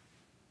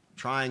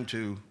trying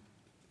to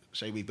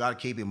say we've got to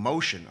keep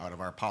emotion out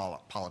of our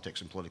politics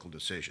and political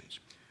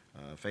decisions.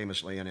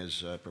 Famously in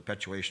his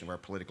Perpetuation of Our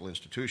Political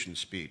Institutions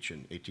speech in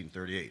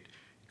 1838,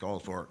 he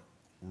called for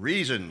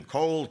reason,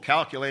 cold,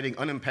 calculating,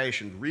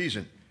 unimpassioned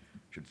reason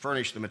should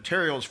furnish the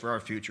materials for our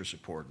future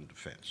support and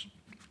defense.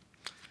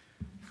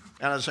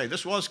 And as I say,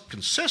 this was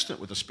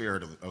consistent with the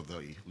spirit of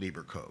the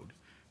Lieber Code,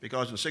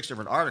 because in 6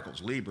 different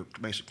articles, Lieber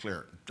makes it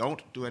clear,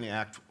 don't do any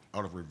act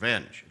out of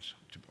revenge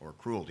or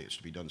cruelty. It's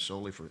to be done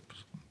solely for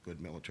good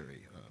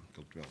military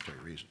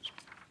reasons.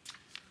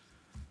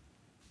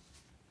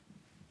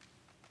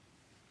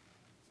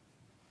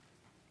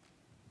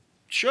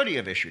 Should he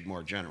have issued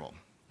more general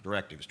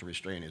directives to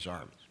restrain his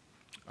armies?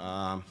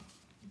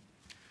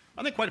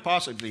 I think quite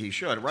possibly he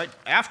should. Right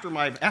after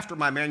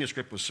my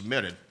manuscript was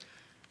submitted,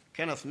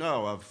 Kenneth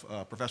Noe,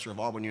 of professor of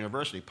Auburn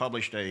University,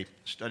 published a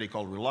study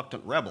called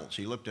Reluctant Rebels.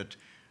 He looked at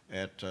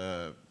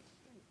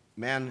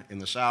men in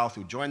the South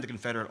who joined the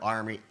Confederate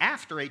Army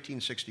after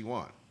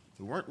 1861,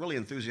 who weren't really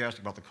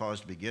enthusiastic about the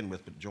cause to begin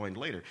with, but joined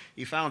later.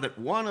 He found that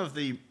one of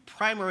the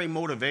primary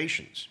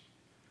motivations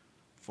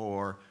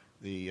for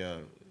these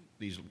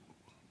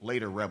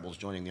later rebels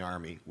joining the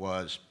Army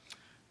was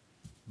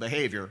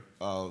behavior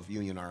of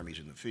Union armies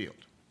in the field.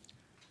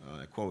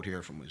 I quote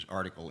here from his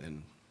article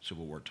in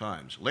Civil War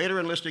Times. Later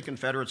enlisted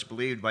Confederates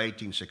believed by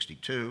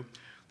 1862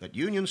 that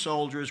Union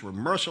soldiers were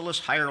merciless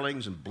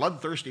hirelings and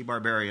bloodthirsty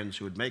barbarians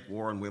who would make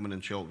war on women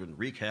and children,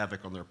 wreak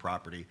havoc on their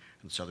property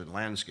and southern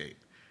landscape.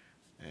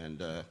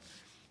 And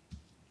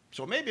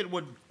so maybe it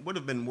would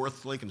have been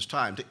worth Lincoln's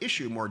time to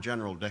issue more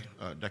general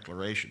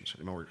declarations,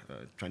 more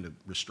trying to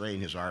restrain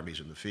his armies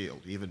in the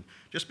field. Even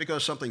just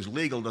because something's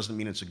legal doesn't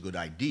mean it's a good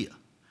idea.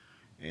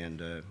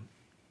 And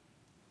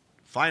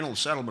final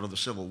settlement of the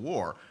Civil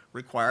War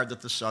required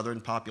that the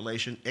Southern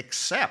population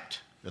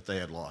accept that they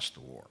had lost the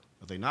war,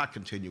 that they not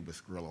continue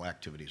with guerrilla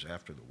activities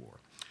after the war.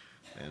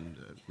 And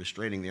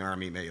restraining the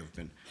Army may have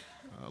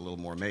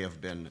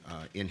been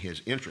in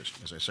his interest.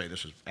 As I say,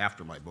 this is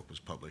after my book was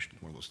published,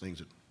 one of those things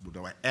that would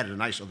have added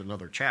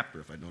another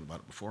chapter if I'd known about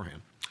it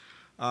beforehand.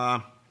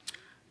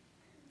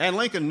 And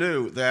Lincoln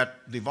knew that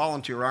the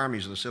volunteer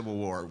armies of the Civil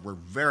War were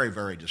very,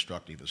 very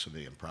destructive of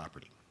civilian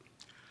property.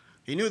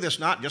 He knew this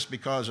not just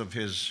because of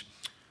his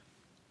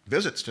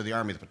visits to the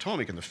Army of the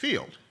Potomac in the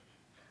field.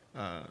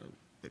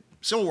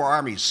 Civil War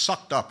armies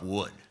sucked up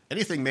wood.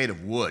 Anything made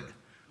of wood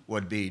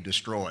would be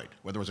destroyed,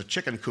 whether it was a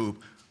chicken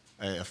coop,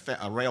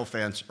 a rail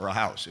fence, or a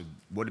house. It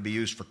would be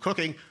used for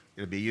cooking.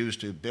 It would be used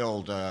to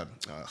build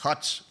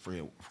huts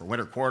for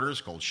winter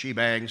quarters called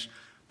shebangs.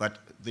 But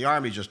the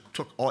Army just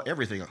took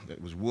everything that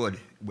was wood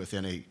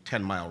within a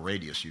 10-mile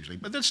radius usually.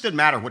 But this didn't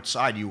matter what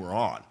side you were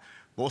on.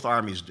 Both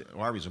armies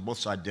on both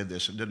sides did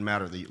this. It didn't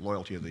matter the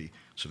loyalty of the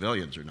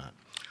civilians or not.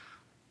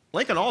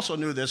 Lincoln also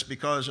knew this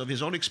because of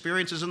his own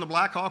experiences in the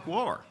Black Hawk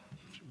War,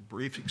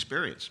 brief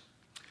experience.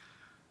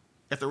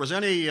 If there was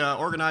any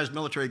organized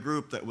military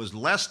group that was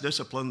less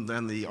disciplined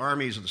than the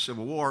armies of the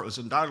Civil War, it was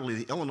undoubtedly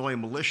the Illinois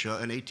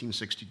militia in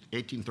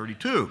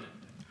 1832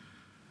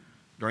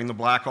 during the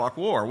Black Hawk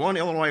War. One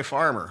Illinois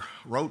farmer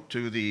wrote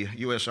to the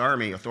U.S.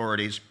 Army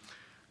authorities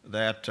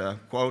that,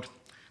 quote,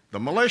 the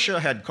militia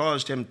had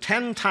caused him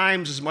 10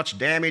 times as much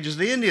damage as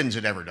the Indians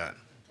had ever done.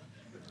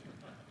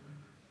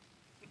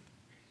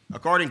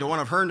 According to one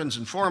of Herndon's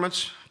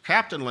informants,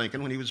 Captain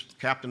Lincoln, when he was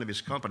captain of his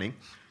company,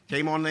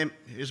 came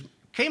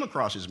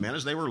across his men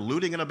as they were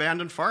looting an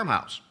abandoned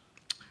farmhouse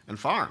and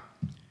farm.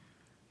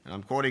 And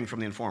I'm quoting from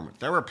the informant.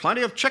 There were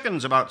plenty of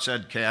chickens about,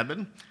 said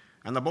Cadman,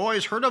 and the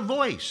boys heard a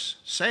voice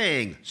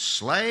saying,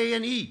 slay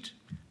and eat.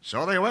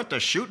 So they went to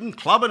shooting,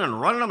 clubbing, and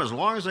running them as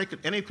long as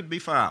any could be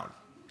found.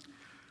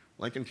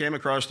 Lincoln came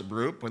across the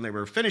group when they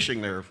were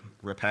finishing their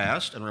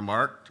repast and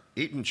remarked,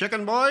 eating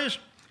chicken, boys?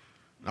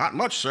 Not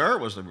much, sir,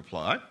 was the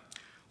reply.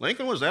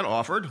 Lincoln was then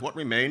offered what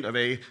remained of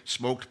a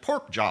smoked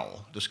pork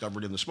jowl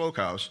discovered in the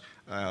smokehouse,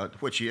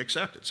 which he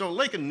accepted. So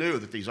Lincoln knew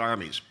that these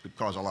armies could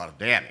cause a lot of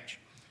damage.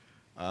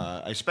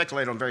 I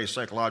speculate on various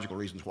psychological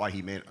reasons why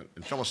he may,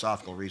 and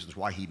philosophical reasons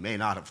why he may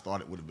not have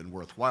thought it would have been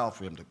worthwhile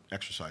for him to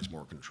exercise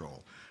more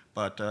control.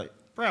 But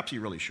perhaps he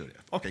really should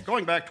have. Okay,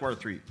 going back to our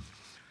three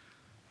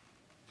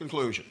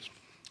conclusions.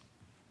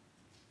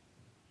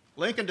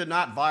 Lincoln did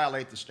not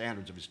violate the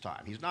standards of his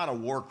time. He's not a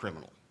war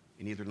criminal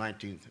in either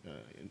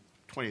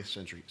 20th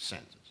century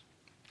senses.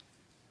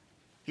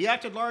 He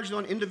acted largely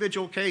on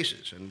individual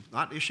cases and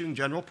not issuing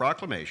general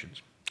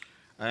proclamations.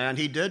 And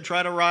he did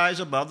try to rise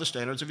above the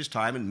standards of his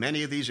time in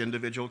many of these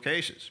individual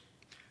cases.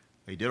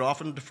 He did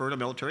often defer to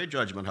military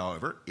judgment,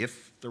 however,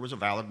 if there was a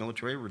valid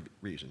military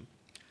reason.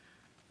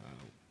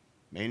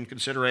 Main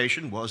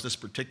consideration was this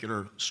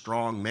particular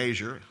strong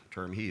measure,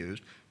 term he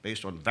used,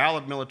 based on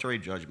valid military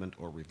judgment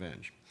or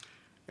revenge.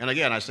 And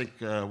again, I think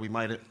we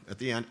might at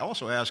the end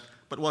also ask,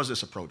 but was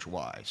this approach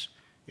wise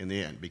in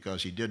the end?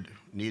 Because he did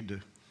need to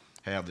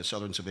have the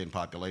southern civilian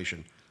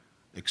population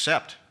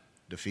accept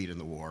defeat in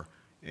the war,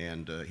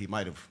 and he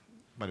might have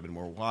been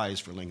more wise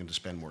for Lincoln to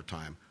spend more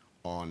time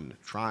on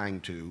trying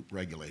to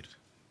regulate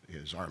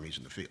his armies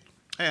in the field.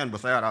 And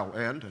with that, I'll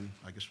end, and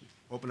I guess we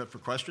open it for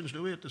questions,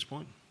 do we, at this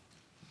point?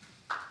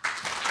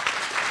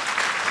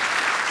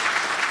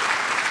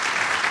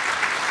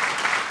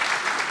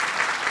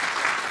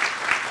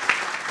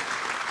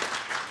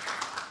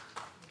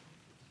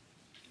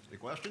 Any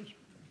questions?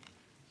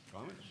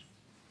 Comments?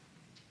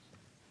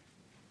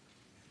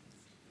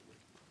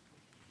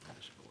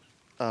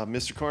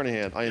 Mr.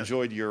 Carnahan, I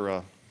enjoyed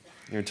your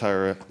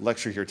entire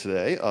lecture here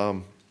today.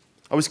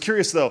 I was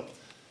curious, though.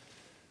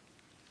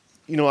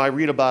 You know, I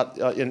read about,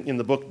 in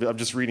the book, I'm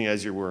just reading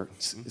as you were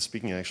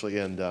speaking, actually,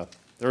 and there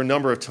are a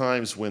number of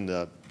times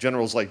when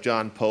generals like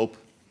John Pope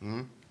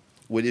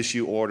would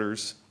issue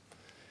orders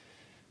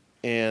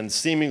and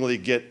seemingly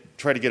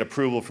try to get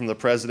approval from the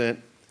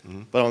president,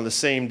 but on the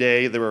same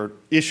day they were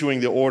issuing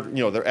the order,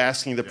 you know, they're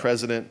asking the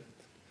president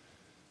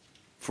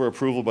for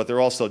approval, but they're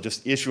also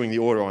just issuing the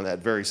order on that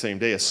very same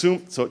day. So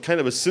it kind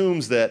of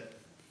assumes that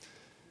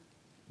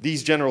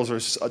these generals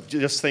are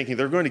just thinking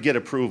they're going to get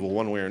approval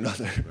one way or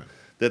another,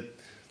 that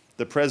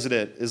the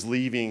president is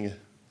leaving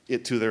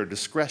it to their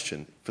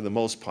discretion for the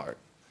most part.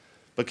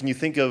 But can you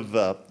think of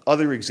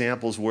other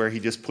examples where he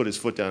just put his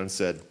foot down and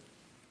said,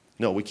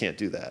 no, we can't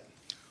do that?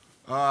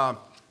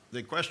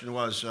 The question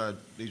was,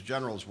 these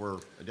generals were,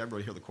 did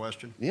everybody hear the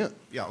question? Yeah.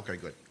 Yeah, okay,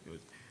 good.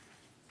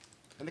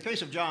 In the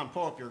case of John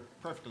Pope, you're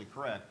perfectly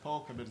correct.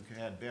 Pope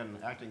had been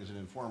acting as an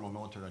informal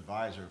military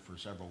advisor for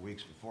several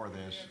weeks before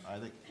this.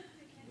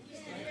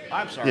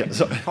 I'm sorry.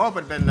 Yeah, Pope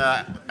had been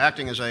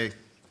acting as a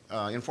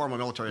informal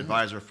military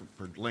advisor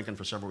for Lincoln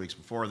for several weeks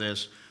before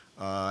this.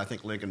 I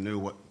think Lincoln knew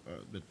what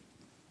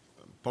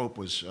Pope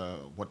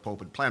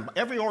had planned.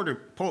 Every order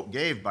Pope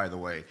gave, by the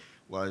way,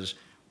 was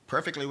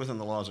perfectly within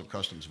the laws of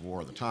customs of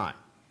war at the time.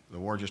 The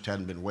war just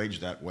hadn't been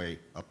waged that way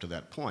up to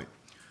that point.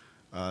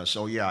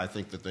 So yeah, I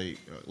think that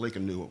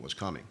Lincoln knew what was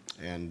coming.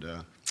 And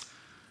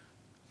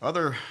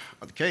other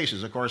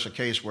cases, of course, a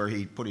case where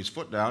he put his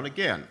foot down,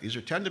 again, these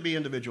tend to be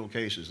individual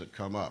cases that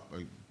come up.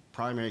 A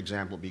primary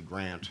example would be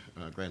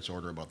Grant's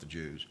order about the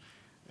Jews.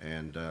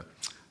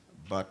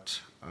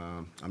 But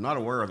I'm not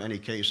aware of any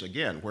case,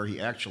 again, where he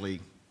actually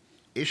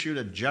issued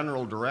a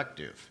general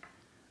directive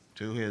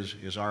to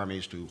his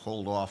armies to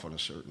hold off on a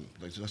certain,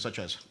 such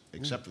as,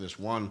 except for this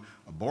one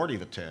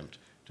abortive attempt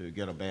to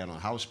get a ban on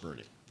house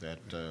burning, that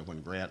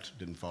when Grant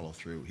didn't follow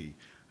through, he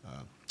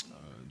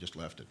just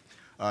left it.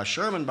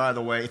 Sherman, by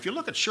the way, if you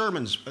look at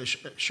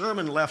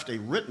Sherman left a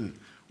written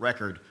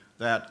record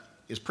that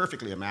is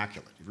perfectly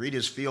immaculate. You read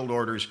his field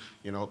orders,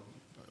 you know,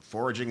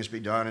 foraging is to be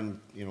done in,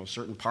 you know,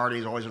 certain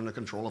parties, always under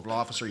control of an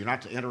officer. You're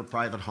not to enter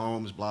private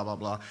homes, blah, blah,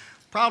 blah.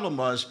 Problem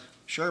was,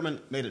 Sherman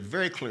made it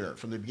very clear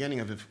from the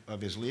beginning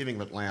of his leaving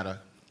of Atlanta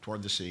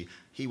toward the sea,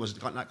 he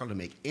was not going to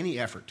make any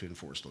effort to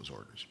enforce those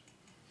orders.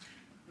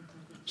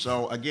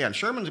 So again,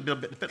 Sherman's a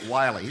bit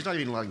wily. He's not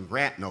even letting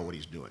Grant know what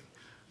he's doing.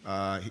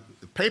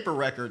 The paper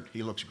record,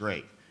 he looks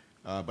great,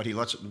 but he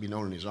lets it be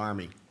known in his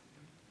army.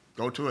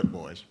 Go to it,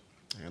 boys.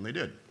 And they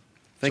did.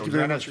 Thank you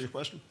very much. Does that answer your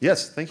question?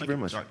 Yes, thank you very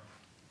much. Sorry.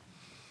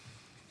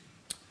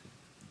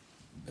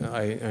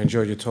 I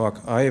enjoyed your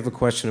talk. I have a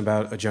question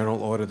about a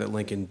general order that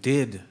Lincoln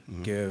did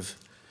give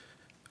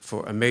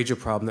for a major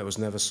problem that was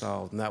never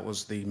solved, and that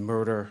was the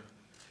murder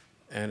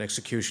and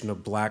execution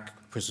of black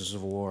prisoners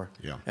of war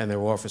and their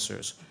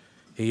officers.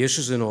 He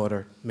issues an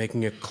order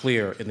making it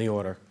clear in the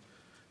order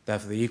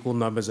that for the equal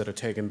numbers that are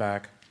taken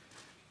back,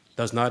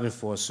 does not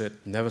enforce it,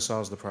 never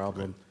solves the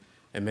problem,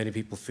 and many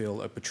people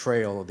feel a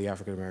betrayal of the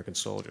African-American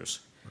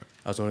soldiers.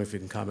 I was wondering if you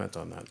can comment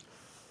on that.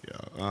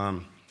 Yeah.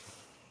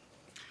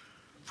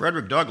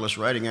 Frederick Douglass,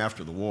 writing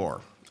after the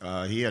war,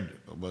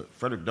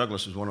 Frederick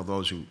Douglass is one of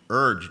those who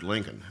urged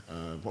Lincoln.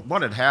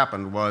 What had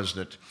happened was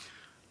that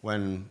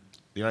when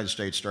the United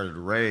States started to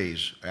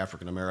raise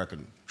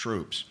African-American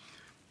troops,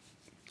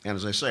 and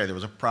as I say, there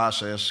was a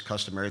process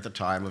customary at the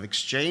time of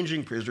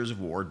exchanging prisoners of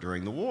war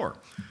during the war.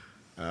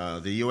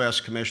 The U.S.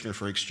 Commissioner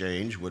for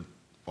Exchange would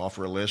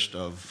offer a list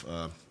of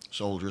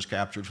soldiers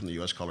captured from the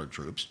U.S. colored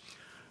troops,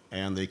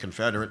 and the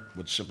Confederate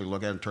would simply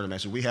look at it and turn to them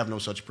and say, "We have no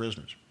such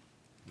prisoners."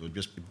 It would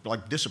just be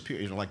like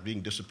disappear, like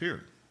being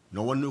disappeared.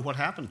 No one knew what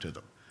happened to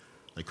them.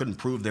 They couldn't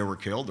prove they were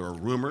killed. There were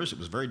rumors. It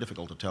was very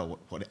difficult to tell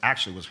what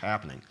actually was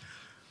happening.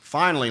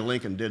 Finally,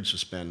 Lincoln did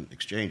suspend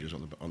exchanges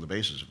on the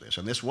basis of this,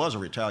 and this was a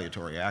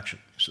retaliatory action,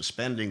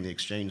 suspending the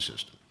exchange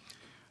system,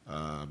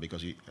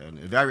 because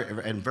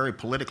very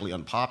politically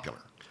unpopular.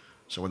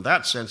 So in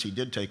that sense, he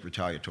did take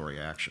retaliatory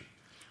action.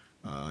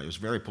 It was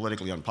very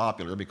politically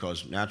unpopular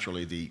because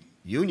naturally the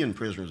Union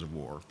prisoners of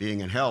war, being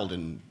held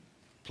in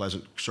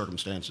pleasant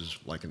circumstances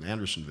like in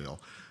Andersonville,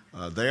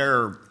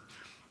 their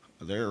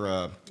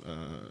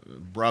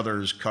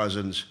brothers,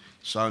 cousins,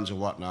 sons, and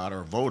whatnot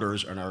are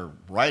voters and are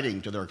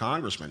writing to their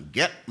congressman,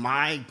 "Get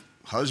my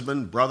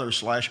husband, brother,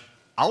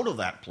 / out of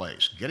that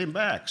place. Get him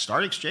back.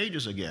 Start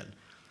exchanges again.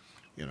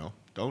 You know,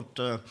 don't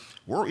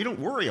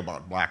worry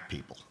about black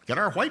people. Get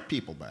our white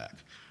people back."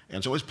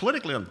 And so it was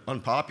politically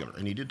unpopular,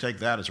 and he did take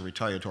that as a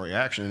retaliatory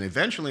action. And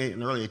eventually,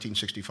 in early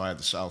 1865,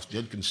 the South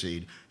did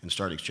concede and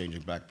start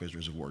exchanging black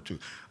prisoners of war, too.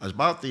 As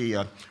about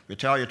the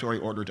retaliatory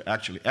order to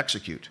actually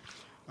execute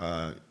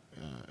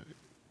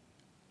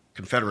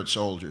Confederate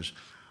soldiers,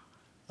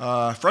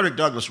 Frederick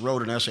Douglass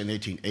wrote an essay in the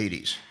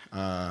 1880s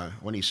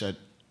when he said,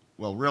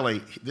 well,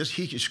 really,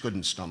 he just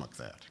couldn't stomach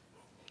that.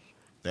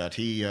 That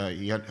he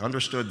had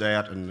understood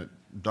that, and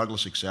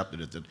Douglass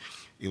accepted it,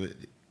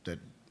 that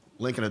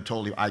Lincoln had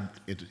told him,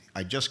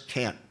 I just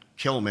can't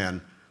kill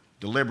men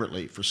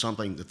deliberately for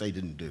something that they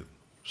didn't do.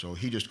 So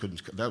he just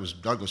couldn't, that was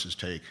Douglass's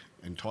take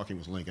in talking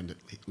with Lincoln, that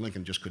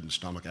Lincoln just couldn't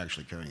stomach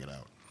actually carrying it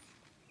out.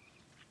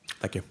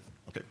 Thank you.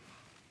 Okay.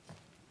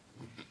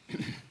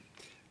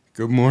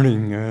 Good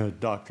morning,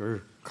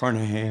 Dr.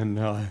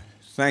 Carnahan.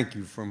 Thank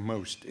you for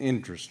most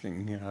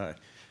interesting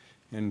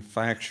and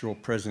factual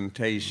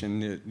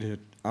presentation.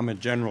 I'm a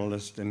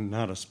generalist and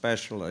not a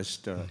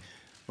specialist,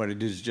 but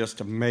it is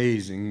just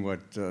amazing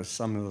what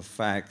some of the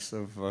facts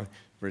of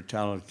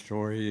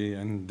retaliatory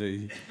and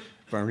the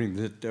burning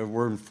that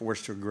were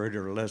enforced to a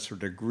greater or lesser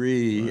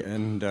degree, right,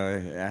 and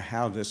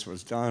how this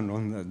was done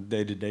on the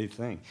day-to-day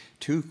thing.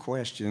 Two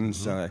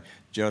questions,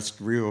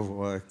 just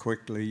real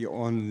quickly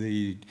on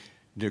the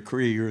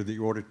decree or the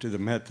order to the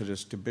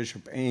Methodist to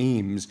Bishop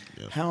Ames.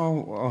 Yes.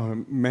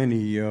 How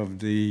many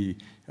of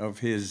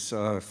his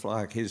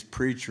flock, his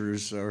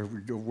preachers,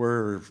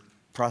 were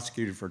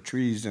prosecuted for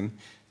treason?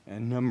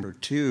 And number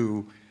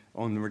two,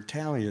 on the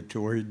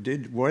retaliatory,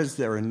 was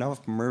there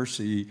enough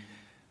mercy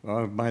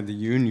by the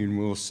Union,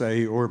 we'll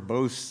say, or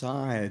both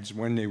sides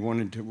when they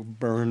wanted to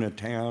burn a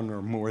town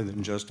or more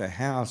than just a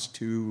house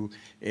to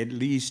at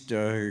least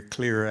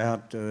clear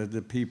out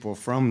the people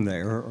from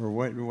there? Or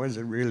what was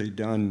it really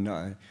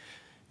done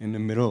in the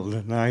middle of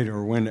the night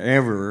or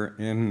whenever,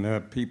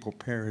 and people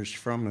perished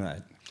from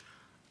that?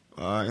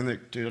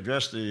 To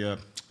address your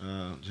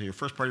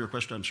first part of your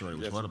question, I'm sorry,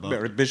 was yes, what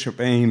about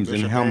Bishop Ames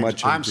Bishop and how Ames?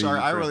 much? I'm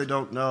sorry, I really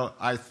don't know.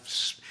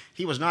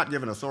 He was not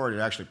given authority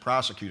to actually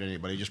prosecute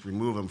anybody, just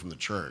remove him from the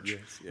church.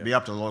 Yes, yeah. It'd be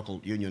up to the local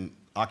Union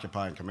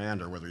occupying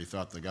commander whether he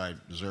thought the guy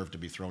deserved to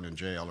be thrown in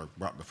jail or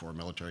brought before a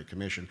military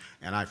commission.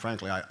 And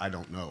frankly, I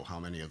don't know how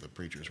many of the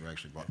preachers were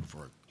actually brought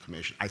before a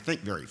commission. I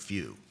think very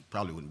few.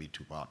 Probably wouldn't be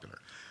too popular.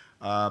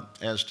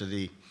 As to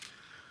the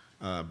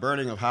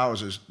burning of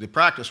houses, the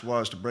practice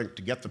was to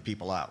get the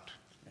people out.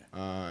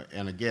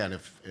 And again,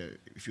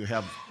 if you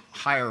have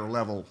higher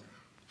level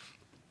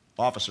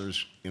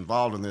officers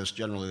involved in this,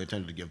 generally they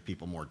tended to give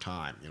people more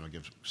time,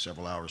 give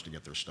several hours to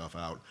get their stuff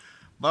out.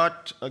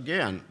 But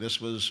again,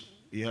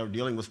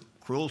 dealing with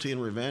cruelty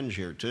and revenge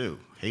here too,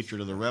 hatred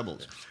of the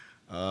rebels.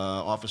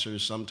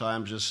 Officers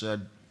sometimes just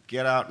said,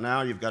 "Get out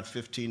now, you've got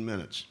 15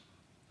 minutes.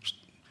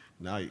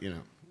 Now,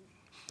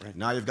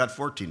 now you've got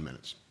 14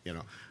 minutes,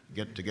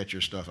 to get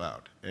your stuff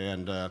out."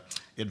 And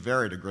it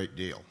varied a great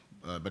deal.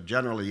 But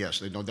generally, yes,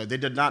 they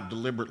did not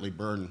deliberately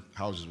burn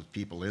houses with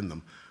people in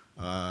them.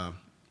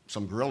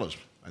 Some guerrillas,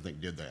 I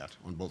think, did that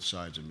on both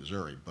sides of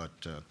Missouri, but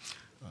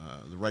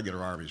the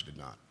regular armies did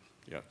not.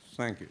 Yes,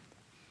 thank you.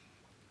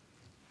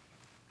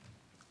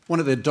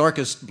 One of the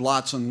darkest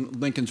blots on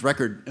Lincoln's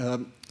record,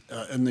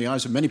 in the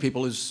eyes of many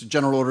people, is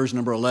General Orders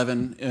Number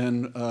 11,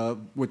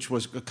 which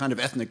was a kind of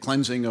ethnic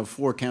cleansing of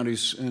 4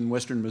 counties in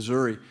western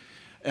Missouri.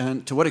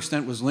 And to what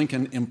extent was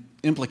Lincoln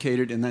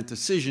implicated in that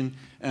decision,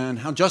 and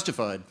how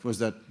justified was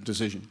that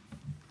decision?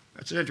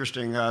 That's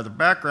interesting. The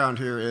background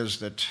here is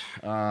that,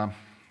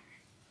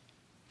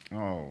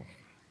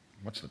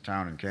 what's the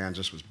town in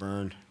Kansas was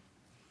burned?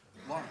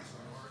 Lawrence.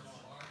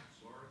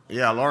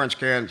 Yeah, Lawrence,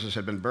 Kansas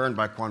had been burned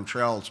by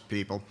Quantrell's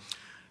people,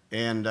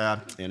 and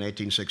in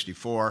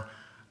 1864,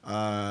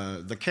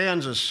 the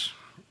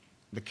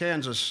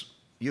Kansas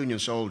Union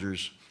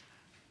soldiers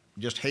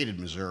just hated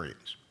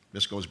Missourians.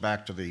 This goes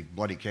back to the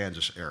Bloody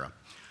Kansas era.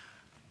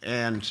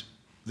 And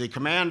the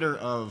commander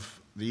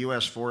of the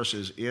U.S.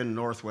 forces in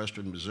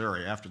northwestern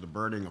Missouri after the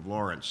burning of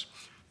Lawrence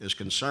is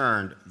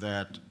concerned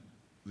that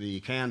the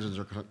Kansans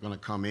are going to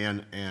come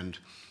in and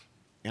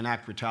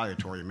enact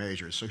retaliatory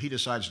measures, so he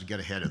decides to get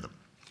ahead of them.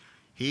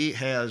 He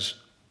has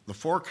the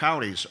 4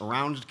 counties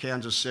around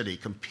Kansas City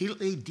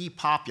completely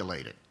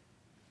depopulated.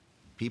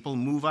 People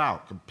move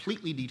out,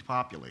 completely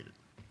depopulated.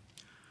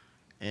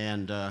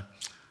 And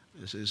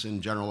this is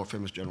in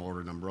famous General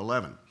Order number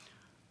 11.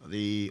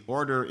 The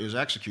order is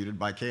executed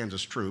by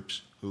Kansas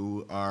troops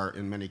who are,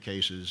 in many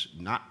cases,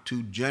 not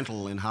too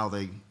gentle in how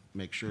they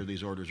make sure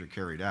these orders are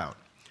carried out.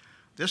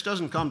 This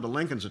doesn't come to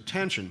Lincoln's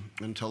attention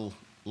until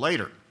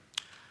later.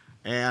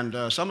 And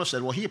some have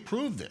said, well, he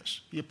approved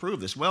this. He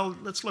approved this. Well,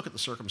 let's look at the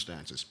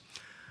circumstances.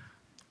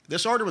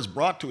 This order was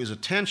brought to his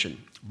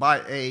attention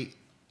by a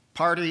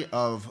party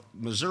of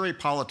Missouri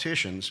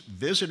politicians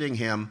visiting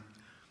him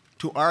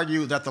to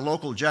argue that the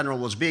local general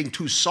was being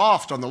too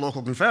soft on the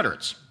local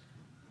Confederates.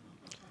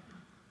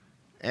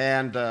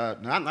 And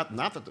not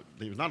that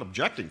he was not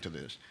objecting to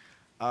this.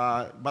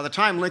 By the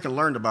time Lincoln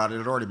learned about it, it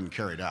had already been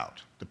carried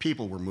out. The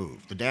people were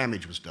moved. The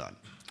damage was done.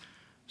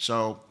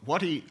 So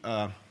what he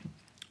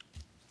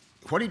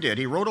did,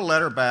 he wrote a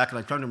letter back, and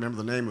I'm trying to remember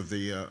the name of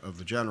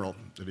the general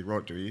that he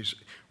wrote to. He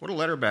wrote a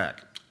letter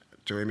back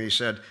to him. He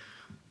said,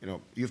 you know,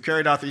 you've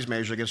carried out these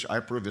measures against, I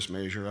approve this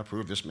measure, I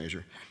approve this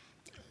measure.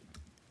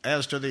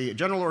 As to the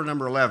General Order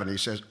number 11, he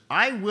says,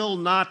 I will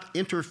not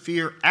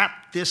interfere at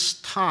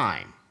this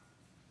time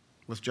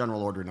with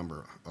General Order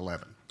number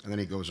 11. And then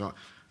he goes on,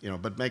 you know,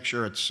 but make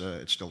sure it's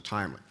still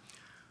timely.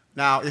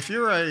 Now, if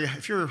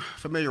you're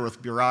familiar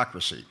with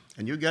bureaucracy,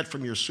 and you get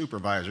from your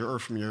supervisor or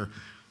from your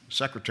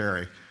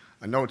secretary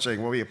a note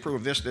saying, well, we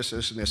approve this, this,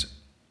 this, and this,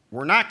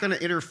 we're not going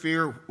to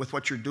interfere with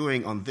what you're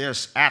doing on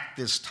this at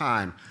this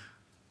time,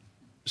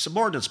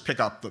 subordinates pick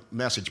up the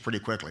message pretty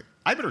quickly.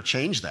 I better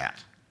change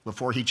that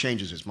before he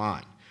changes his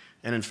mind.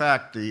 And in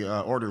fact,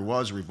 the order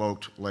was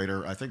revoked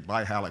later, I think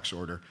by Halleck's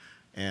order,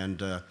 and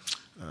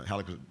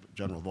Halleck was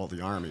general of all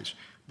the armies.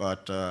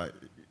 But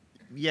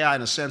yeah,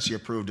 in a sense, he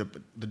approved it,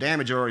 but the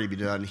damage had already been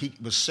done. He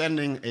was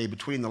sending a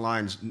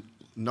between-the-lines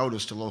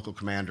notice to local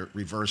commander,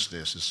 reverse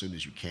this as soon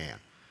as you can.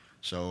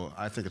 So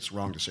I think it's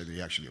wrong to say that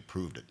he actually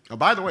approved it. Oh,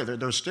 by the way,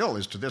 there still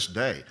is, to this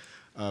day,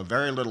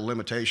 very little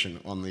limitation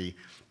on the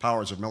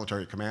powers of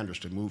military commanders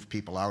to move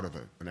people out of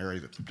an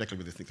area that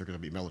particularly they think they're going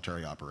to be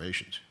military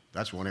operations.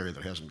 That's one area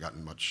that hasn't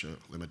gotten much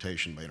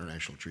limitation by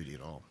international treaty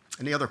at all.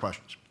 Any other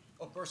questions?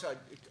 Of course,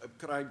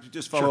 could I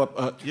just follow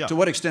up? Yeah. To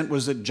what extent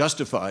was it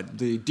justified,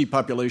 the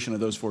depopulation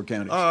of those 4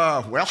 counties?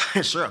 Well,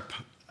 sir,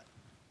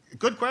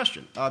 good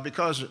question.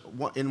 Because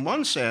in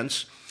one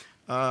sense,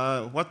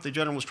 what the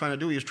general was trying to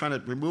do, he was trying to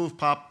remove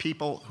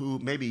people who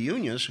may be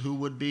unions who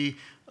would be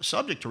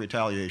subject to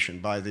retaliation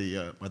by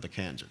the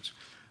Kansans.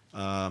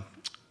 And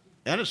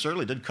it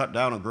certainly did cut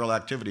down on guerrilla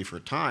activity for a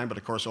time, but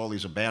of course all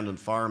these abandoned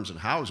farms and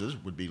houses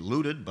would be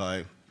looted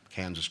by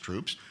Kansas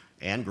troops,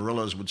 and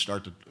guerrillas would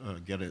start to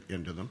get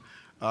into them.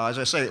 As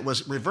I say, it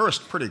was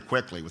reversed pretty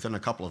quickly, within a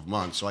couple of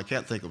months, so I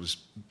can't think it was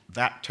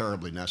that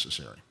terribly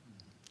necessary.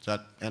 Does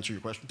that answer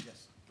your question?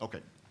 Yes. Okay.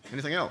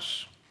 Anything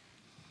else?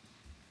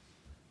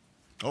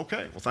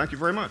 Okay. Well, thank you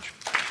very much.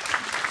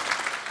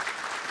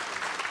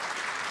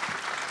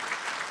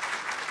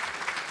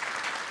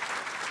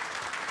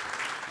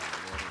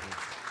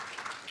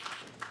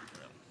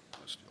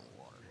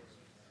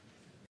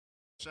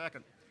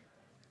 Second.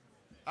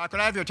 Could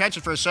I have your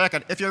attention for a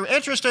second? If you're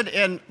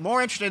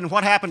more interested in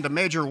what happened to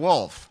Major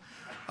Wolfe,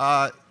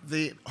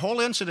 the whole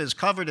incident is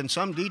covered in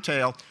some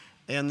detail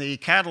in the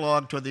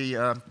catalog to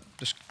the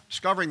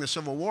Discovering the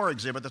Civil War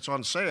exhibit that's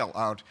on sale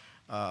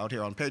out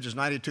here on pages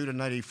 92 to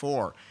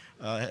 94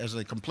 as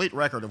a complete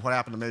record of what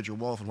happened to Major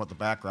Wolfe and what the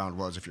background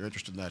was if you're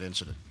interested in that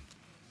incident.